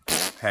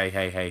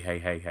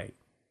 hey.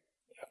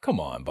 Come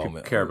on,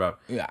 Bowman. Care about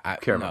Mickey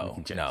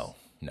James.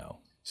 No.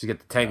 She got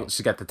the tangle.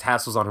 She got the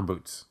tassels on her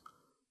boots.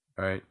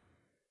 All right.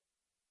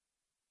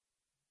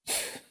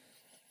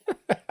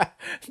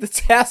 The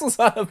tassels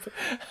on her.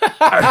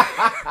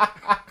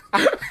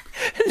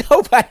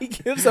 Nobody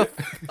gives a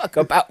fuck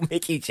about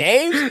Mickey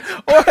James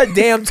or her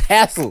damn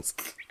tassels.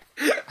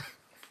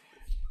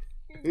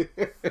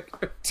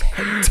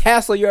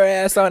 Tassel your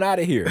ass on out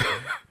of here.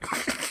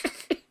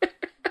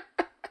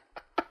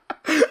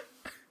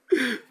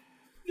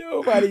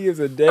 Nobody gives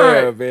a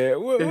damn,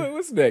 man.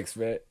 What's next,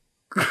 man?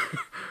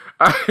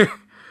 All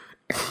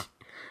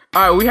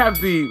right, we have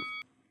the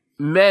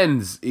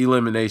men's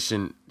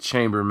Elimination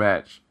Chamber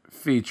match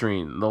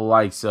featuring the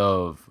likes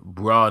of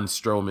Braun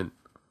Strowman,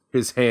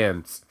 his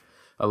hands,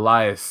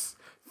 Elias,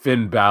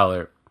 Finn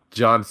Balor,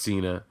 John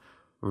Cena,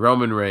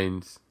 Roman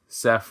Reigns,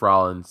 Seth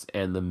Rollins,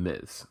 and The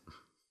Miz.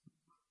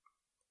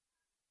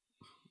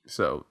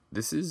 So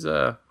this is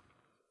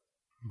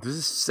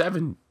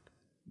 7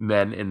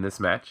 men in this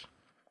match.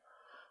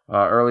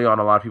 Early on,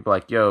 a lot of people were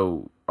like,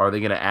 yo, are they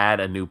going to add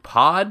a new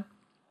pod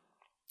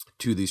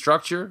to the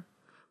structure?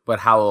 But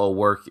how it'll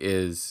work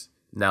is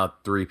now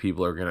 3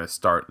 people are going to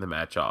start the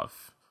match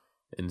off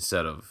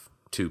instead of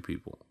 2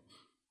 people.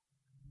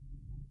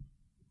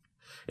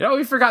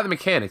 We forgot the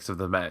mechanics of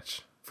the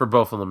match for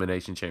both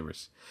Elimination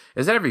Chambers.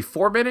 Is that every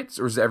 4 minutes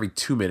or is it every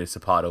 2 minutes the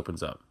pod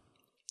opens up?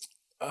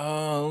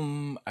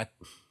 I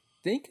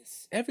think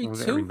it's every 2.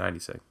 Every 90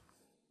 seconds.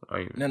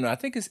 No, I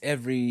think it's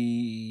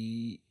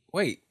every...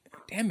 Wait,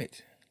 damn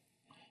it.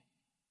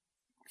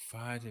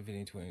 5 to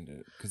 15, 20.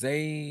 Because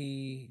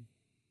it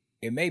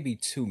may be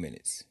 2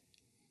 minutes.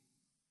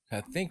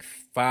 I think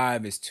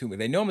 5 is 2 minutes.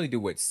 They normally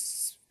do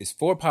it's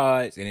 4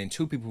 pods and then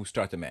 2 people who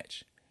start the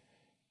match.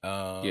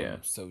 Yeah.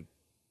 So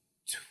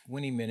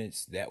 20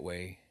 minutes that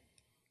way.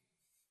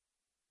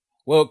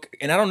 Well,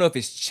 and I don't know if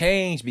it's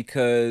changed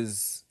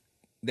because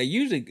they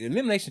usually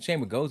Elimination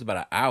Chamber goes about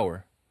an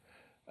hour.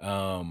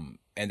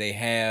 And they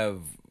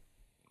have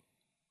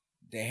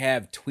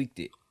tweaked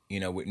it,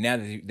 now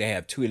that they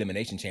have 2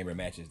 Elimination Chamber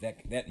matches,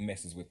 that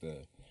messes with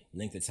the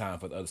length of time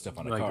for the other stuff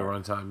on the card. Like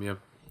the runtime, yeah.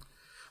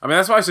 I mean,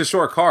 that's why it's a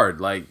short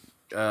card. Like,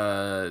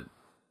 there's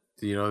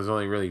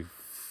only really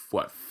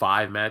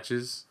 5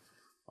 matches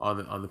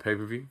on the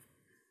pay-per-view.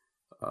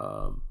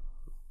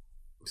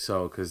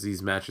 So, because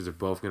these matches are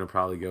both going to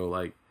probably go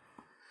like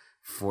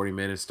 40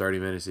 minutes, 30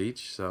 minutes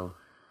each. So,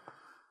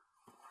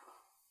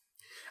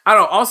 I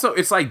don't know. Also,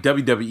 it's like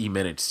WWE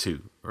minutes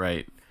too,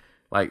 right?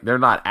 Like, they're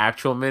not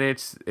actual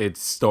minutes.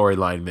 It's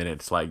storyline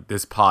minutes. Like,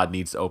 this pod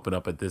needs to open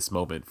up at this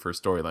moment for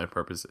storyline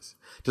purposes.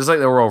 Just like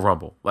the Royal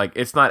Rumble. Like,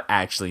 it's not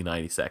actually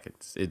 90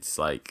 seconds. It's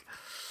like,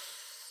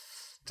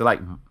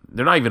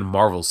 they're not even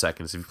Marvel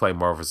seconds. If you play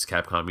Marvel vs.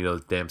 Capcom,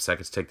 those damn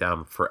seconds take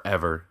down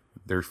forever.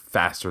 They're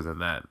faster than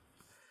that.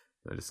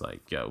 They're just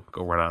like, yo,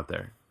 go run out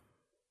there.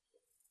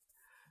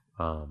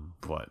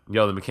 But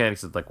the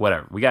mechanics is like,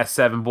 whatever. We got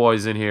 7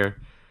 boys in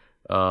here.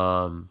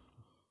 The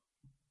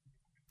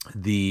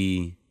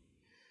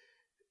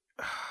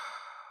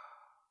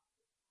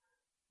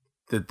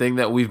thing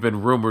that we've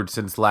been rumored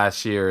since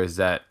last year is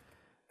that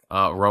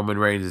Roman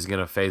Reigns is going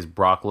to face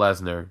Brock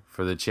Lesnar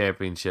for the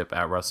championship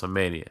at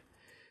WrestleMania.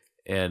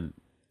 And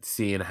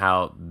seeing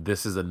how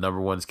this is a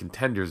number 1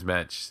 contenders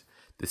match,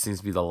 this seems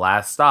to be the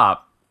last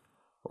stop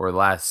or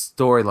last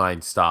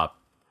storyline stop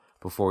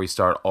before we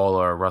start all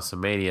our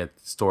WrestleMania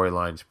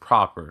storylines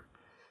proper.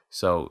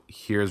 So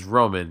here's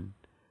Roman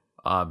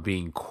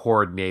being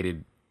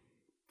coordination,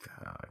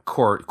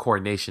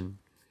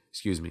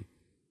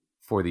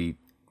 for the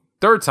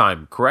 3rd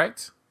time,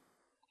 correct?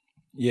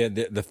 Yeah,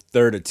 the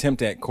 3rd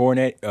attempt at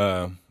crowning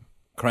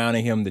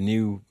him the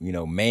new,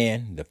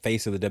 man, the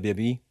face of the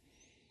WWE.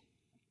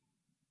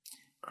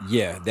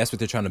 Yeah, that's what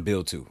they're trying to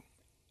build to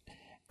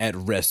at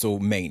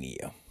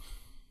WrestleMania.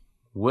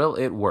 Will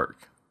it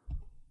work?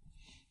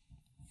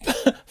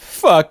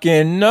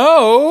 Fucking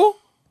no.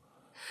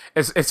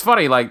 It's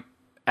funny, like,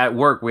 at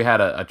work, we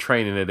had a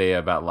training today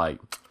about, like,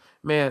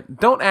 man,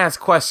 don't ask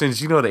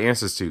questions you know the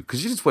answers to,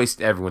 because you just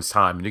waste everyone's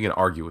time and you're going to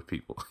argue with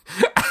people.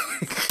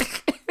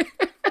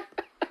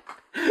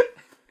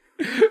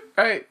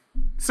 Right?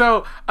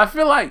 So, I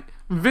feel like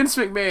Vince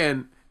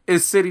McMahon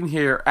is sitting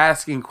here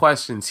asking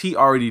questions he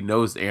already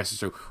knows the answers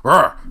to.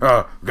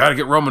 Gotta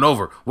get Roman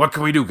over. What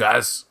can we do,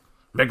 guys?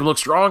 Make him look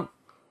strong?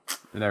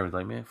 And everyone's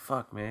like, man,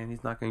 fuck, man.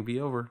 He's not going to be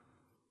over.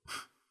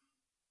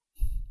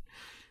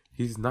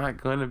 He's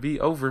not going to be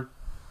over.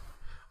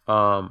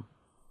 All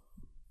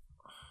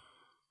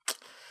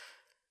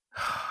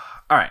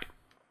right.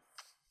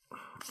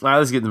 Now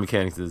let's get the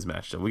mechanics of this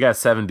match. We got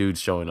 7 dudes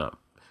showing up.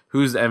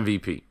 Who's the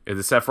MVP? Is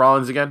it Seth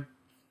Rollins again?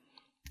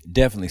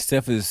 Definitely.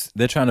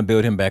 They're trying to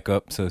build him back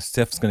up, so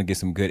Steph's going to get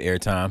some good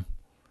airtime.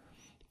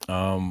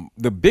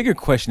 The bigger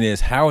question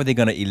is, how are they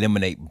going to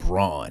eliminate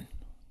Braun?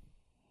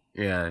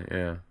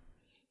 Yeah.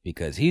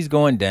 Because he's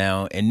going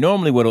down, and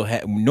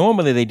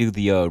normally they do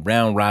the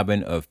round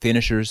robin of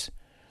finishers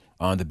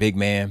on the big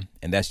man,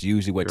 and that's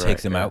usually what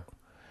takes him out.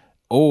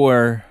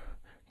 Or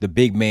the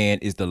big man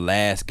is the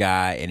last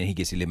guy, and then he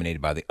gets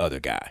eliminated by the other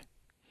guy.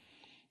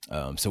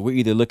 So we're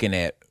either looking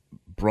at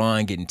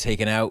Braun getting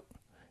taken out,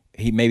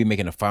 he may be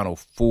making a final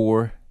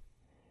 4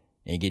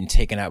 and getting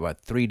taken out by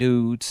 3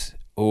 dudes,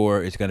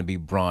 or it's going to be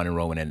Braun and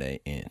Roman in the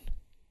end.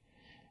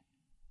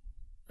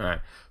 All right.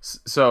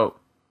 So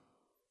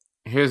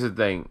here's the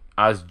thing.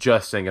 I was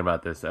just thinking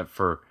about this. That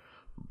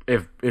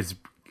if it's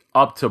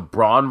up to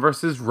Braun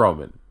versus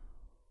Roman,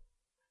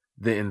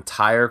 the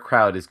entire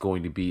crowd is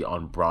going to be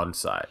on Braun's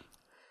side.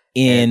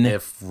 And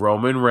if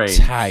Roman Reigns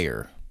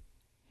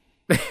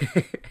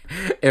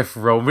if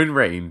Roman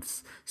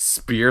Reigns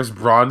spears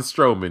Braun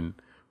Strowman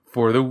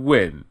for the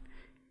win,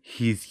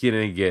 he's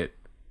gonna get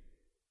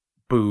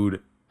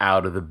booed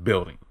out of the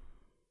building.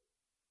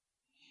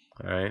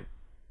 All right,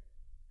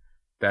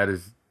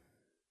 that's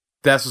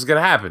what's gonna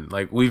happen.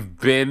 Like, we've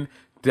been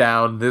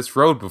down this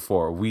road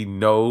before. We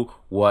know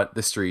what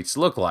the streets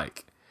look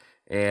like,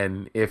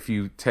 and if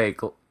you take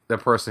the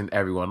person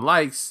everyone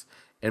likes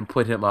and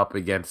put him up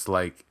against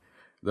like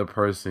the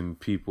person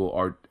people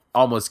are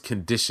almost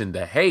conditioned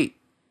to hate,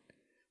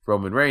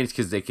 Roman Reigns,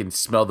 because they can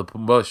smell the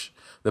push,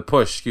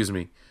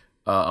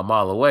 a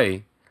mile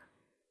away,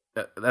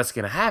 that's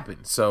gonna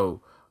happen.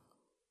 So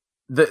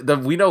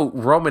we know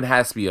Roman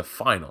has to be a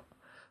final.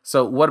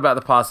 So what about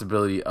the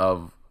possibility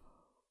of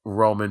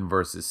Roman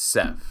versus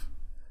Seth?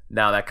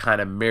 Now that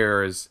kind of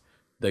mirrors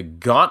the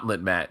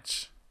gauntlet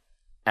match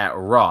at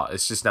Raw.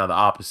 It's just now the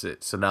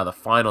opposite. So now the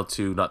final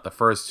 2, not the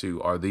first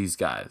 2, are these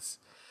guys.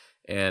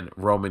 And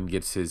Roman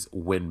gets his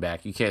win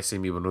back. You can't see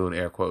me when doing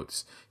air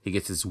quotes. He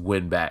gets his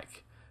win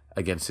back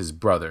against his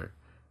brother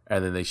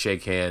and then they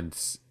shake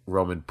hands.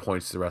 Roman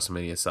points to the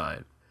WrestleMania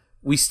sign.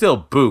 We still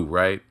boo,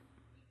 right?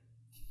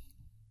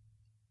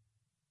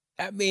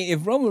 I mean,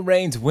 if Roman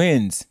Reigns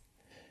wins,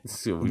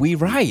 we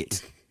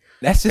riot.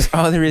 That's just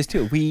all there is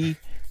to it. We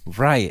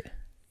riot.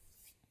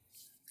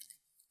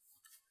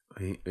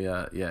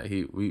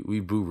 We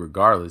boo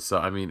regardless. So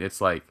I mean,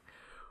 it's like,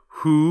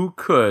 who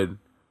could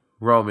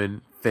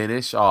Roman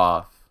finish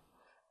off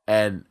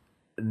and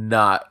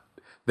not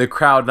the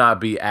crowd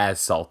not be as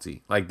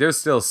salty? Like, there's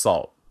still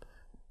salt,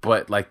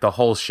 but like the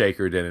whole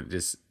shaker didn't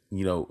just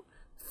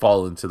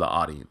fall into the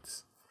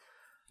audience.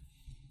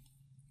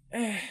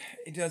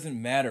 It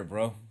doesn't matter,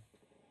 bro.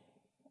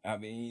 I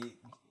mean,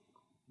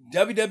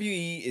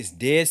 WWE is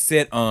dead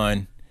set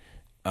on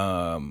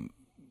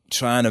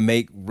trying to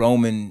make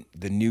Roman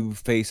the new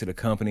face of the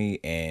company,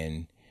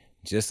 and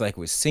just like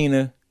with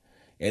Cena,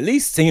 at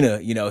least Cena,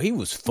 he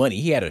was funny.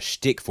 He had a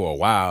shtick for a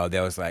while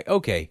that was like,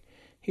 okay,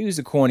 he was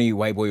a corny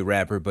white boy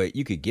rapper, but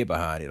you could get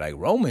behind it. Like,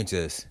 Roman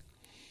just,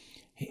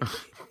 he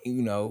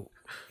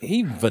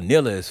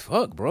vanilla as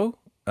fuck, bro.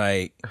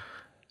 Like,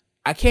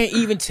 I can't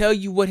even tell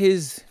you what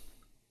his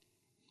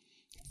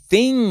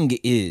thing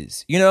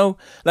is,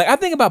 Like, I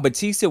think about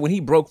Batista when he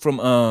broke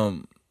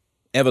from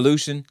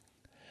Evolution.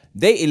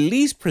 They at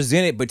least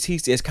presented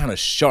Batista as kind of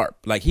sharp.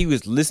 Like, he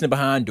was listening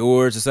behind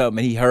doors or something,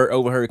 and he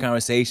overheard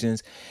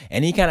conversations,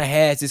 and he kind of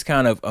has this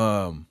kind of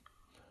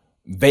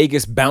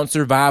Vegas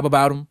bouncer vibe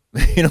about him.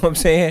 You know what I'm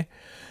saying?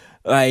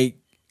 Like,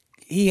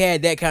 he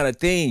had that kind of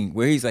thing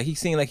where he's like, he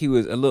seemed like he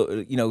was a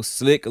little,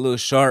 slick, a little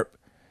sharp.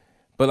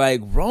 But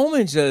like,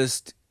 Roman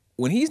just,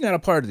 when he's not a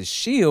part of the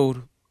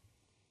Shield,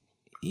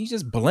 he's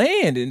just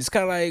bland, and it's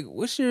kind of like,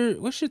 what's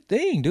your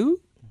thing, dude?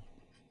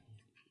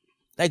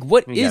 Like,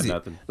 what is it?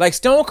 Nothing. Like,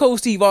 Stone Cold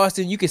Steve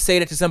Austin, you could say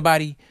that to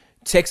somebody.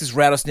 Texas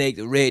Rattlesnake,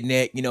 the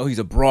redneck, he's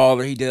a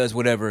brawler, he does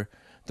whatever.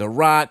 The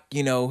Rock,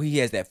 he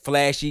has that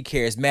flashy,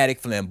 charismatic,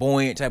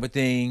 flamboyant type of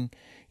thing.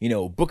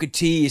 Booker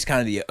T is kind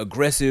of the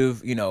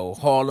aggressive,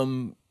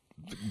 Harlem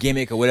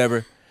gimmick or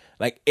whatever.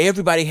 Like,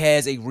 everybody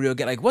has a real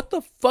guy. Like, what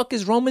the fuck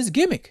is Roman's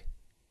gimmick?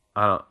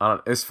 I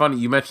don't. It's funny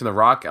you mentioned The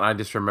Rock, and I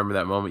just remember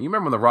that moment. You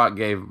remember when The Rock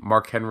gave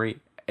Mark Henry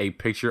a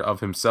picture of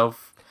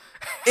himself?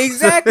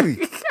 Exactly.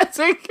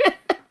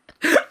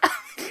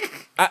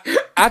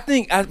 I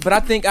think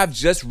I've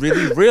just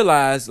really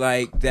realized,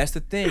 like, that's the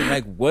thing.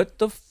 Like, what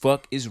the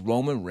fuck is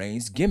Roman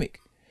Reigns' gimmick?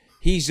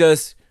 He's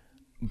just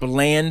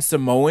bland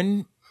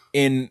Samoan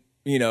in,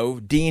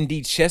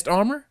 D&D chest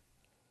armor?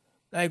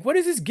 Like, what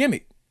is his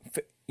gimmick?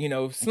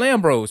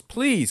 Slambros,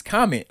 please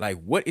comment.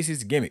 Like, what is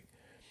his gimmick?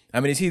 I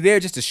mean, is he there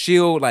just to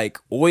shield, like,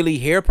 oily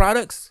hair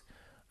products?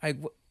 Like,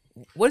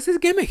 what is his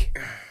gimmick?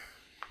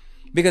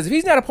 Because if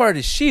he's not a part of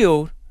the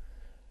Shield,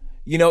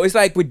 it's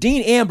like with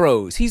Dean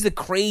Ambrose. He's the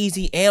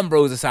crazy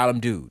Ambrose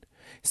Asylum dude.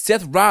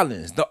 Seth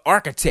Rollins, the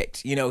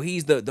architect.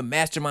 He's the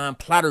mastermind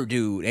plotter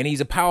dude, and he's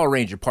a Power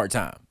Ranger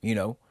part-time,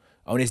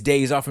 On his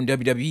days off from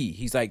WWE.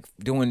 He's, like,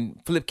 doing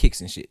flip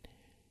kicks and shit.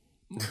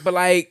 But,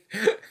 like,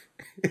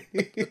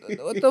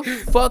 what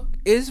the fuck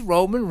is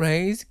Roman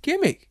Reigns'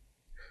 gimmick?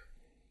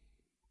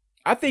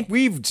 I think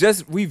we've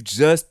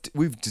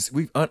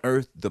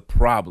unearthed the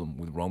problem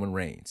with Roman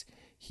Reigns.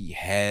 He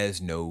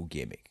has no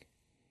gimmick.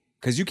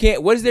 Cause you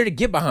can't. What is there to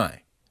get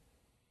behind?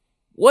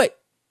 What?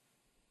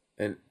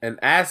 An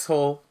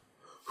asshole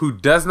who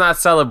does not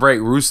celebrate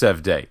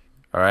Rusev Day.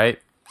 All right,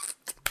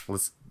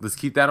 let's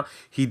keep that on.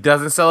 He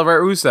doesn't celebrate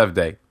Rusev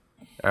Day.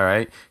 All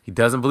right, he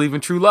doesn't believe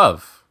in true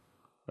love.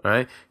 All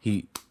right,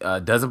 he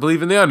doesn't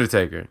believe in the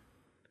Undertaker.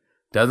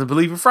 Doesn't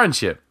believe in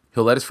friendship.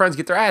 He'll let his friends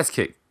get their ass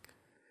kicked.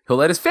 He'll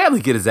let his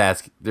family get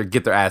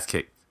their ass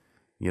kicked.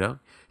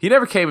 He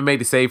never came and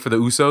made the save for the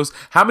Usos.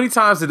 How many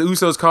times did the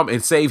Usos come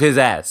and save his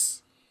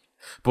ass?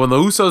 But when the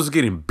Usos were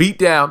getting beat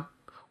down,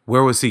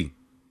 where was he?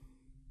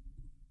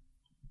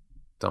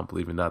 Don't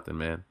believe in nothing,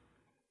 man.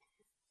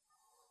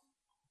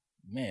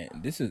 Man,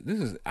 this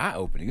is eye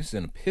opening. This is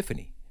an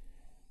epiphany.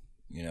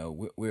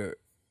 We're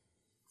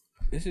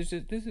this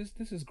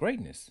is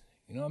greatness.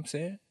 You know what I'm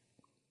saying?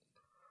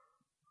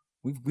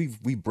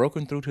 We've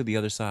broken through to the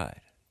other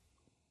side.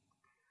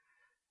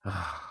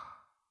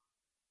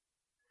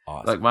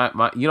 Awesome. Like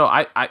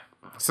I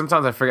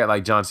sometimes I forget,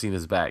 like, John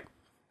Cena's back.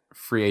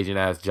 Free agent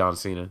ass John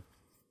Cena.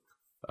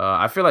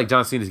 I feel like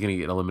John Cena's gonna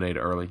get eliminated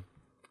early.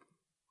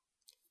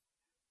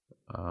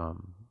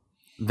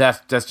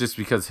 That's just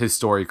because his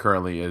story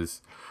currently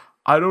is,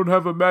 I don't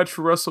have a match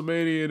for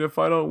WrestleMania, and if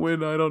I don't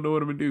win, I don't know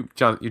what I'm gonna do.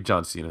 You're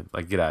John Cena.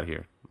 Like, get out of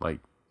here. Like,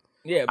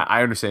 yeah,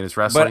 I understand it's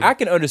wrestling, but I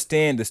can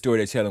understand the story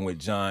they're telling with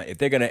John. If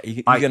they're gonna,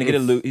 he's gonna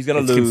lose. He's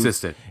gonna lose.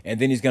 Consistent, and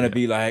then he's gonna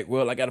be like,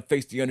 well, I gotta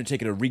face the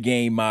Undertaker to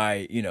regain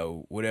my,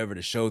 whatever,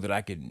 to show that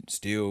I can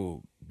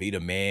still be the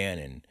man,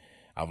 and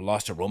I've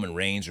lost to Roman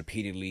Reigns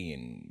repeatedly,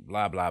 and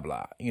blah blah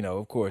blah.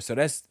 Of course. So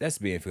that's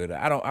being filled.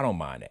 I don't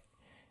mind that.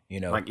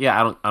 Like, yeah,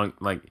 I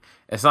don't like.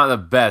 It's not the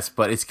best,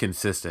 but it's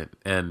consistent,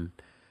 and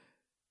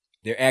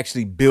they're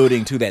actually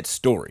building to that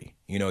story.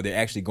 They're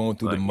actually going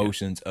through the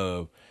motions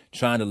of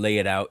trying to lay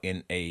it out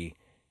in a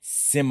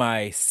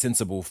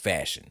semi-sensible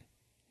fashion.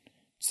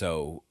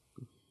 So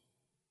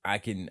I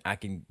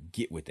can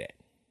get with that.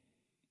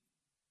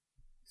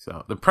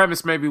 So the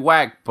premise may be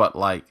whack, but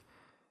like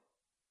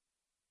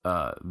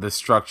the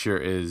structure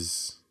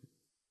is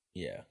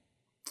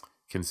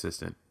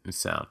consistent and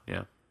sound.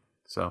 Yeah.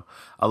 So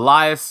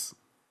Elias,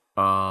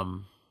 I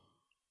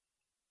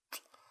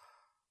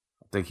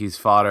think he's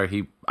fodder.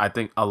 I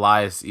think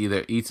Elias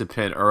either eats a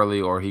pin early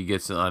or he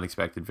gets an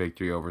unexpected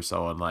victory over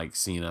someone like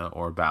Cena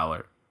or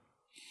Balor.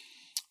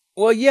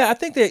 Well, yeah, I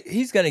think that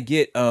he's gonna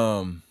get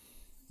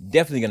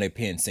definitely gonna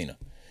pin Cena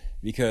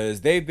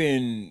because they've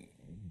been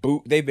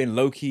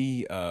low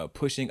key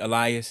pushing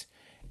Elias,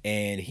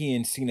 and he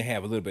and Cena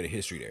have a little bit of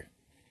history there.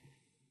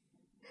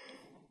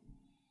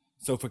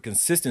 So for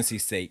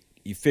consistency's sake,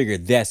 you figure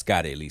that's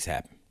got to at least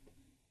happen.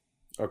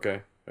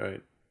 Okay, all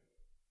right.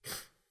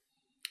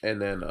 And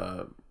then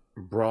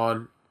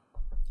Braun.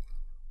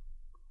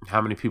 How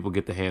many people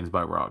get the hands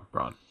by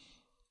Braun?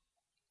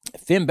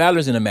 Finn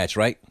Balor's in a match,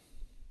 right?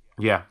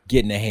 Yeah.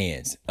 Getting the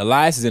hands.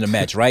 Elias is in a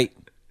match, right?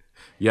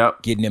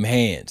 Yep. Getting them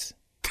hands.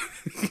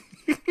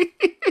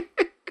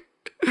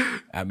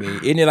 I mean,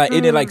 isn't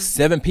it like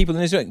 7 people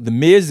in this? The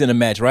Miz is in a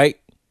match, right?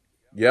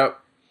 Yep.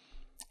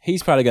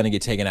 He's probably gonna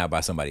get taken out by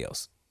somebody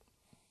else.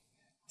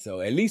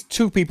 So at least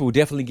 2 people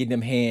definitely getting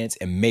them hands,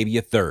 and maybe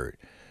a third,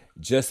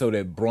 just so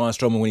that Braun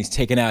Strowman, when he's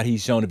taken out,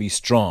 he's shown to be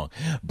strong.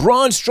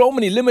 Braun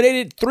Strowman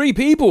eliminated 3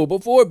 people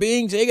before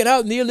being taken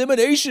out in the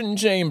Elimination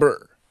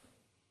Chamber.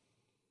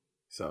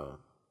 So,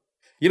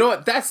 you know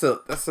what? That's a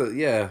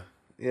yeah.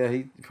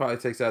 He probably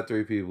takes out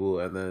 3 people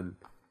and then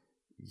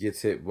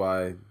gets hit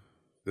by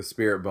the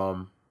Spirit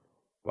Bomb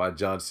by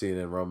John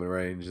Cena and Roman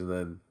Reigns, and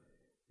then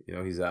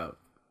he's out.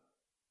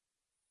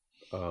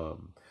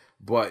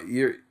 But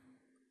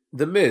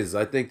the Miz.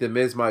 I think the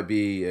Miz might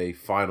be a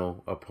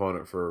final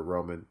opponent for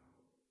Roman,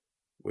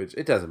 which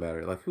it doesn't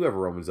matter. Like whoever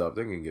Roman's up,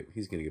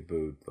 he's gonna get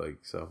booed. Like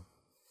so.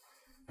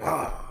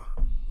 And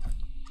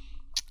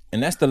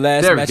that's the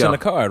last match on the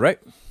card, right?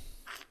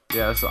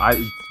 Yeah, so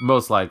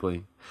most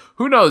likely.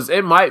 Who knows?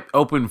 It might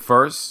open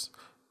first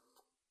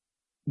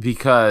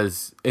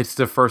because it's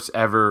the first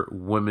ever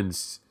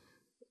women's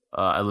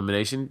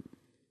elimination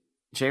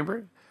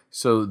chamber.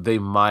 So they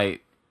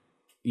might,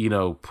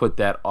 put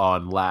that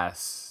on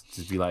last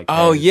to be like,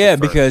 oh yeah,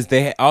 because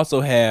they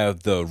also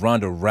have the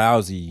Ronda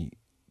Rousey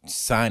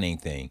signing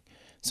thing.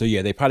 So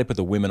yeah, they probably put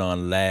the women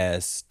on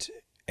last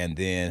and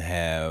then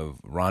have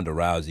Ronda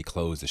Rousey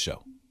close the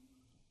show.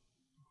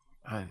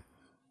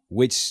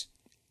 Which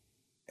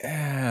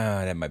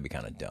that might be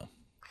kind of dumb.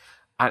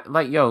 I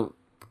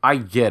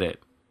get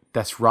it.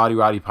 That's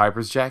Roddy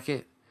Piper's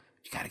jacket.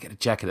 You gotta get a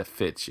jacket that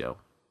fits, yo.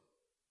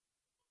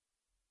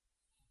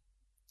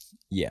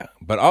 Yeah,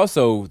 but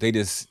also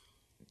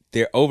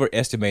they're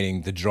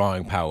overestimating the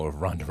drawing power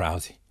of Ronda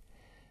Rousey.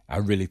 I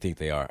really think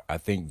they are. I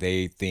think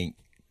they think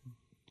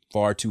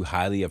far too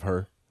highly of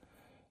her.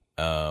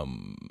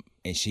 And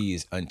she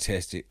is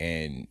untested,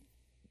 and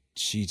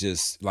she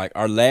just like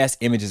our last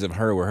images of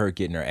her were her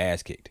getting her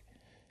ass kicked.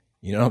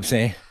 You know what I'm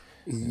saying?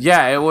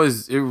 Yeah, it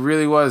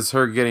really was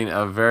her getting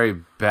a very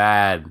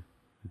bad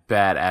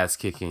ass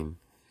kicking.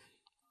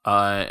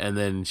 And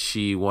then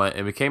she went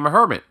and became a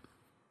hermit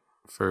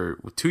for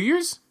 2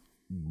 years?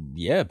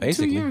 Yeah,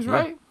 basically. 2 years,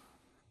 right?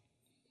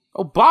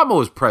 Obama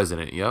was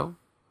president, yo.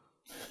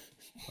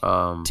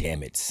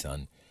 Damn it,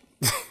 son.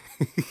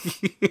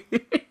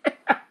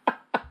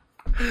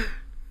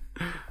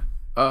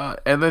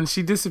 And then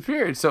she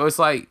disappeared. So it's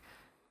like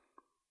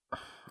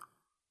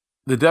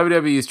the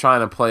WWE is trying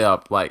to play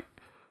up like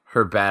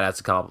her badass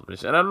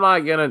accomplishments, and I'm not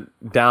gonna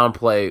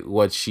downplay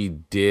what she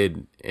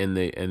did in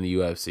the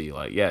UFC.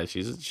 Like, yeah,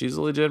 she's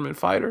a legitimate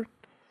fighter.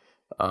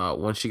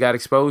 When she got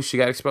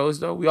exposed,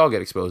 though. We all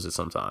get exposed at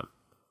some time.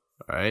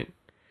 All right.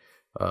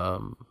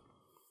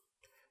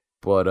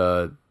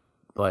 But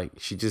like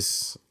she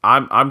just,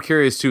 I'm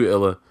curious too,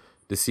 Illa,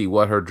 to see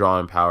what her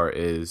drawing power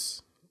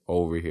is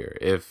over here.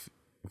 If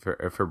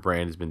her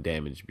brand has been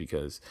damaged,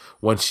 because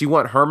when she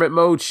went hermit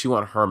mode,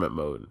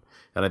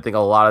 and I think a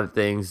lot of the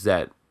things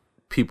that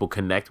people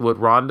connect with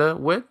Ronda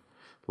with,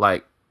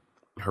 like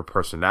her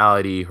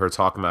personality, her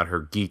talking about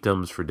her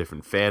geekdoms for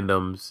different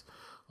fandoms,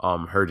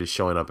 her just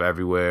showing up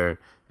everywhere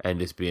and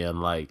just being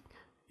like,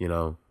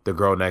 the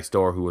girl next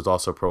door who was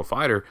also a pro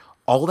fighter,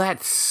 all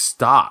that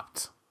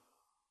stopped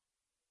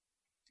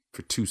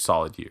for 2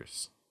 solid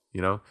years,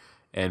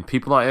 and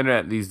people on the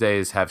internet these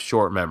days have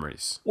short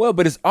memories. Well,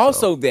 but it's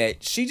also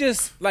that she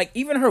just like,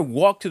 even her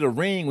walk to the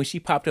ring when she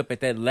popped up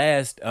at that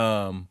last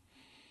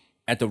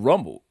at the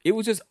Rumble, it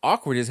was just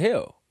awkward as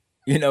hell.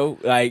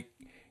 Like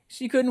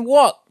she couldn't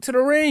walk to the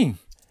ring.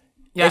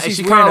 Yeah, and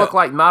she kind of looked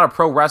like not a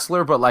pro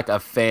wrestler, but like a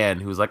fan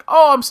who's like,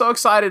 "Oh, I'm so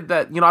excited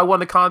that I won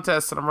the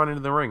contest and I'm running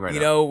to the ring right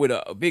now." With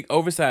a big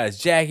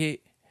oversized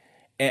jacket,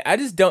 and I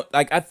just don't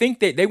like. I think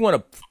that they want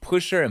to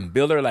push her and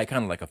build her like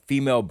kind of like a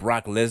female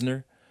Brock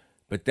Lesnar,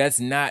 but that's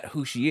not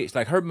who she is.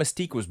 Like her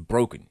mystique was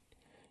broken,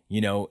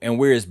 and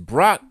whereas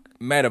Brock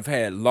might have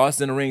had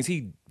lost in the rings,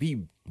 he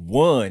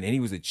won and he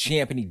was a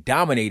champ and he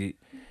dominated,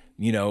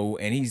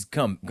 and he's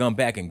gone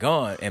back and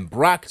gone. And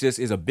Brock just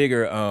is a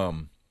bigger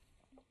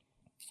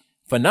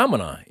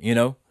phenomenon, you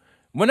know.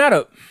 Well, not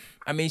a.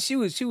 I mean, she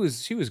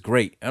was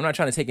great. I'm not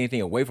trying to take anything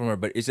away from her,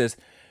 but it's just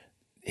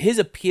his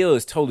appeal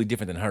is totally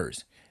different than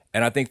hers,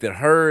 and I think that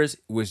hers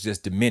was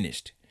just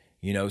diminished,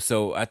 you know.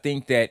 So I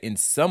think that in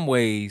some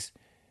ways,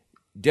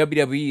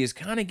 WWE is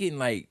kind of getting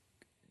like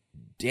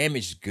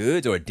damaged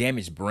goods or a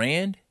damaged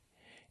brand,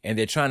 and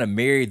they're trying to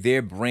marry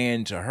their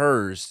brand to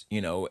hers,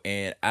 you know.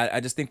 And I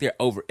just think they're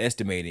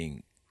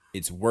overestimating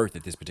its worth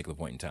at this particular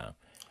point in time.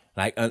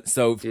 Like,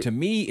 so to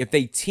me, if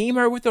they team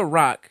her with The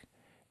Rock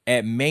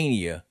at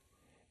Mania,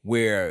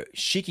 where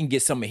she can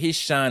get some of his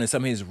shine and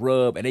some of his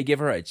rub, and they give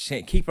her a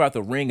chance, keep her out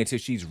the ring until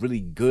she's really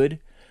good,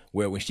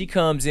 where when she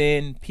comes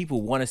in,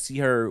 people want to see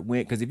her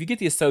win. Because if you get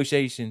the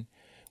association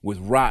with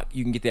Rock,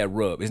 you can get that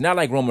rub. It's not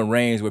like Roman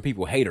Reigns where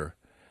people hate her.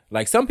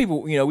 Like some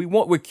people, you know,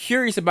 we're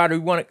curious about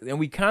her, and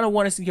we kind of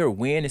want to see her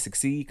win and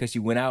succeed because she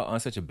went out on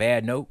such a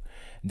bad note.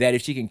 That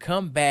if she can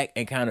come back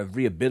and kind of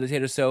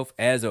rehabilitate herself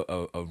as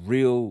a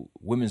real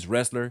women's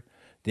wrestler,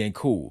 then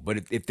cool.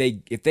 But if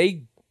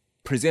they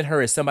present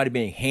her as somebody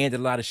being handed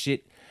a lot of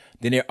shit,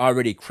 then they're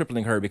already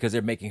crippling her because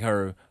they're making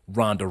her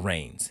Ronda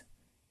Reigns.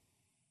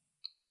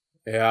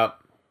 Yeah.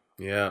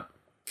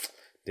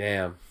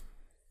 Damn.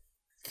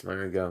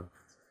 There we go.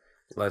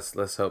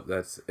 Let's hope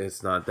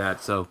it's not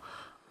that. So,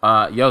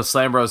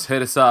 Slambros,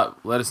 hit us up.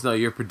 Let us know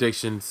your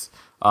predictions.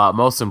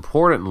 Most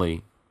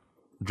importantly,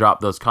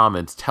 drop those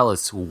comments. Tell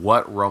us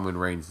what Roman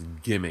Reigns'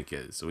 gimmick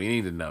is. We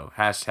need to know.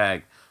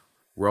 Hashtag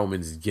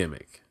Roman's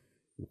gimmick.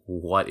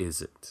 What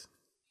is it?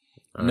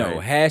 All no,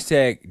 right.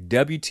 hashtag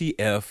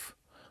WTF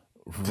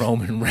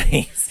Roman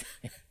Reigns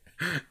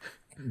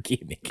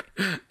gimmick.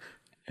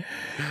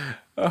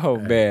 Oh,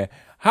 man.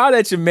 Holla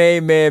at your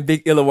main man,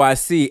 Big Illa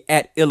YC,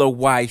 at Illa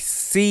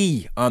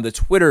YC on the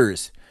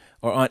Twitters.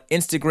 Or on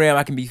Instagram,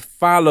 I can be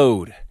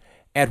followed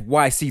at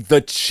YC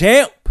the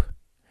Champ.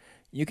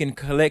 You can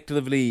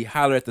collectively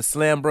holler at the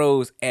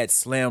Slambros at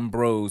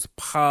Slambros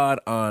Pod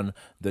on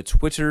the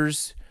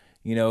Twitters.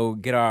 You know,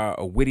 get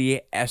our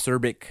witty,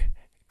 acerbic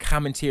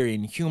commentary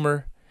and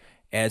humor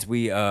as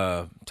we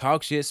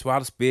talk shit,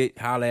 swallow spit,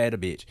 holler at a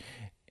bitch.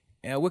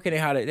 And what can they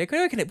holler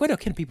at? Where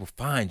can people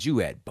find you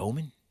at,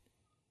 Bowman?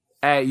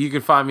 Hey, you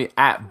can find me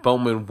at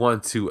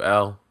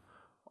Bowman12L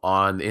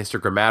on the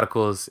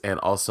Instagrammaticals and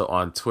also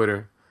on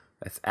Twitter.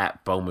 That's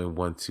at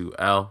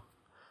Bowman12L.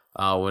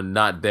 When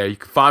not there, you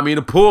can find me in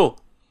the pool,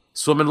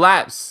 swimming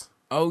laps.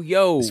 Oh,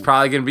 yo. It's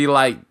probably going to be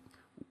like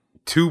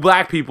 2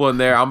 black people in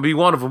there. I'm going to be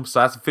one of them, so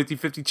that's a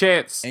 50-50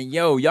 chance. And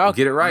yo, y'all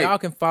get it right. Y'all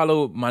can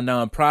follow my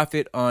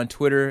nonprofit on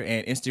Twitter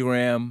and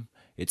Instagram.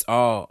 It's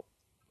all,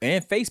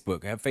 and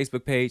Facebook. I have a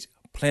Facebook page,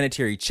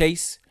 Planetary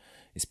Chase.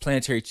 It's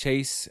Planetary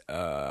Chase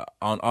on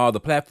all the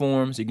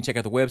platforms. You can check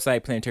out the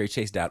website,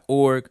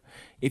 planetarychase.org.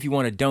 If you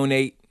want to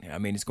donate, I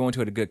mean, it's going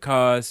to a good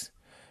cause,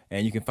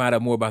 and you can find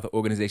out more about the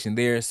organization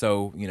there.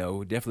 So, you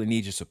know, definitely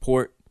need your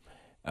support.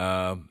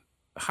 Holla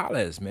at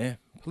us, man.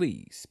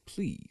 Please.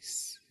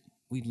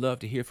 We'd love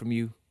to hear from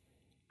you.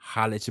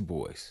 Holla at your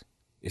boys.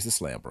 It's the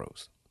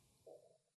Slambros.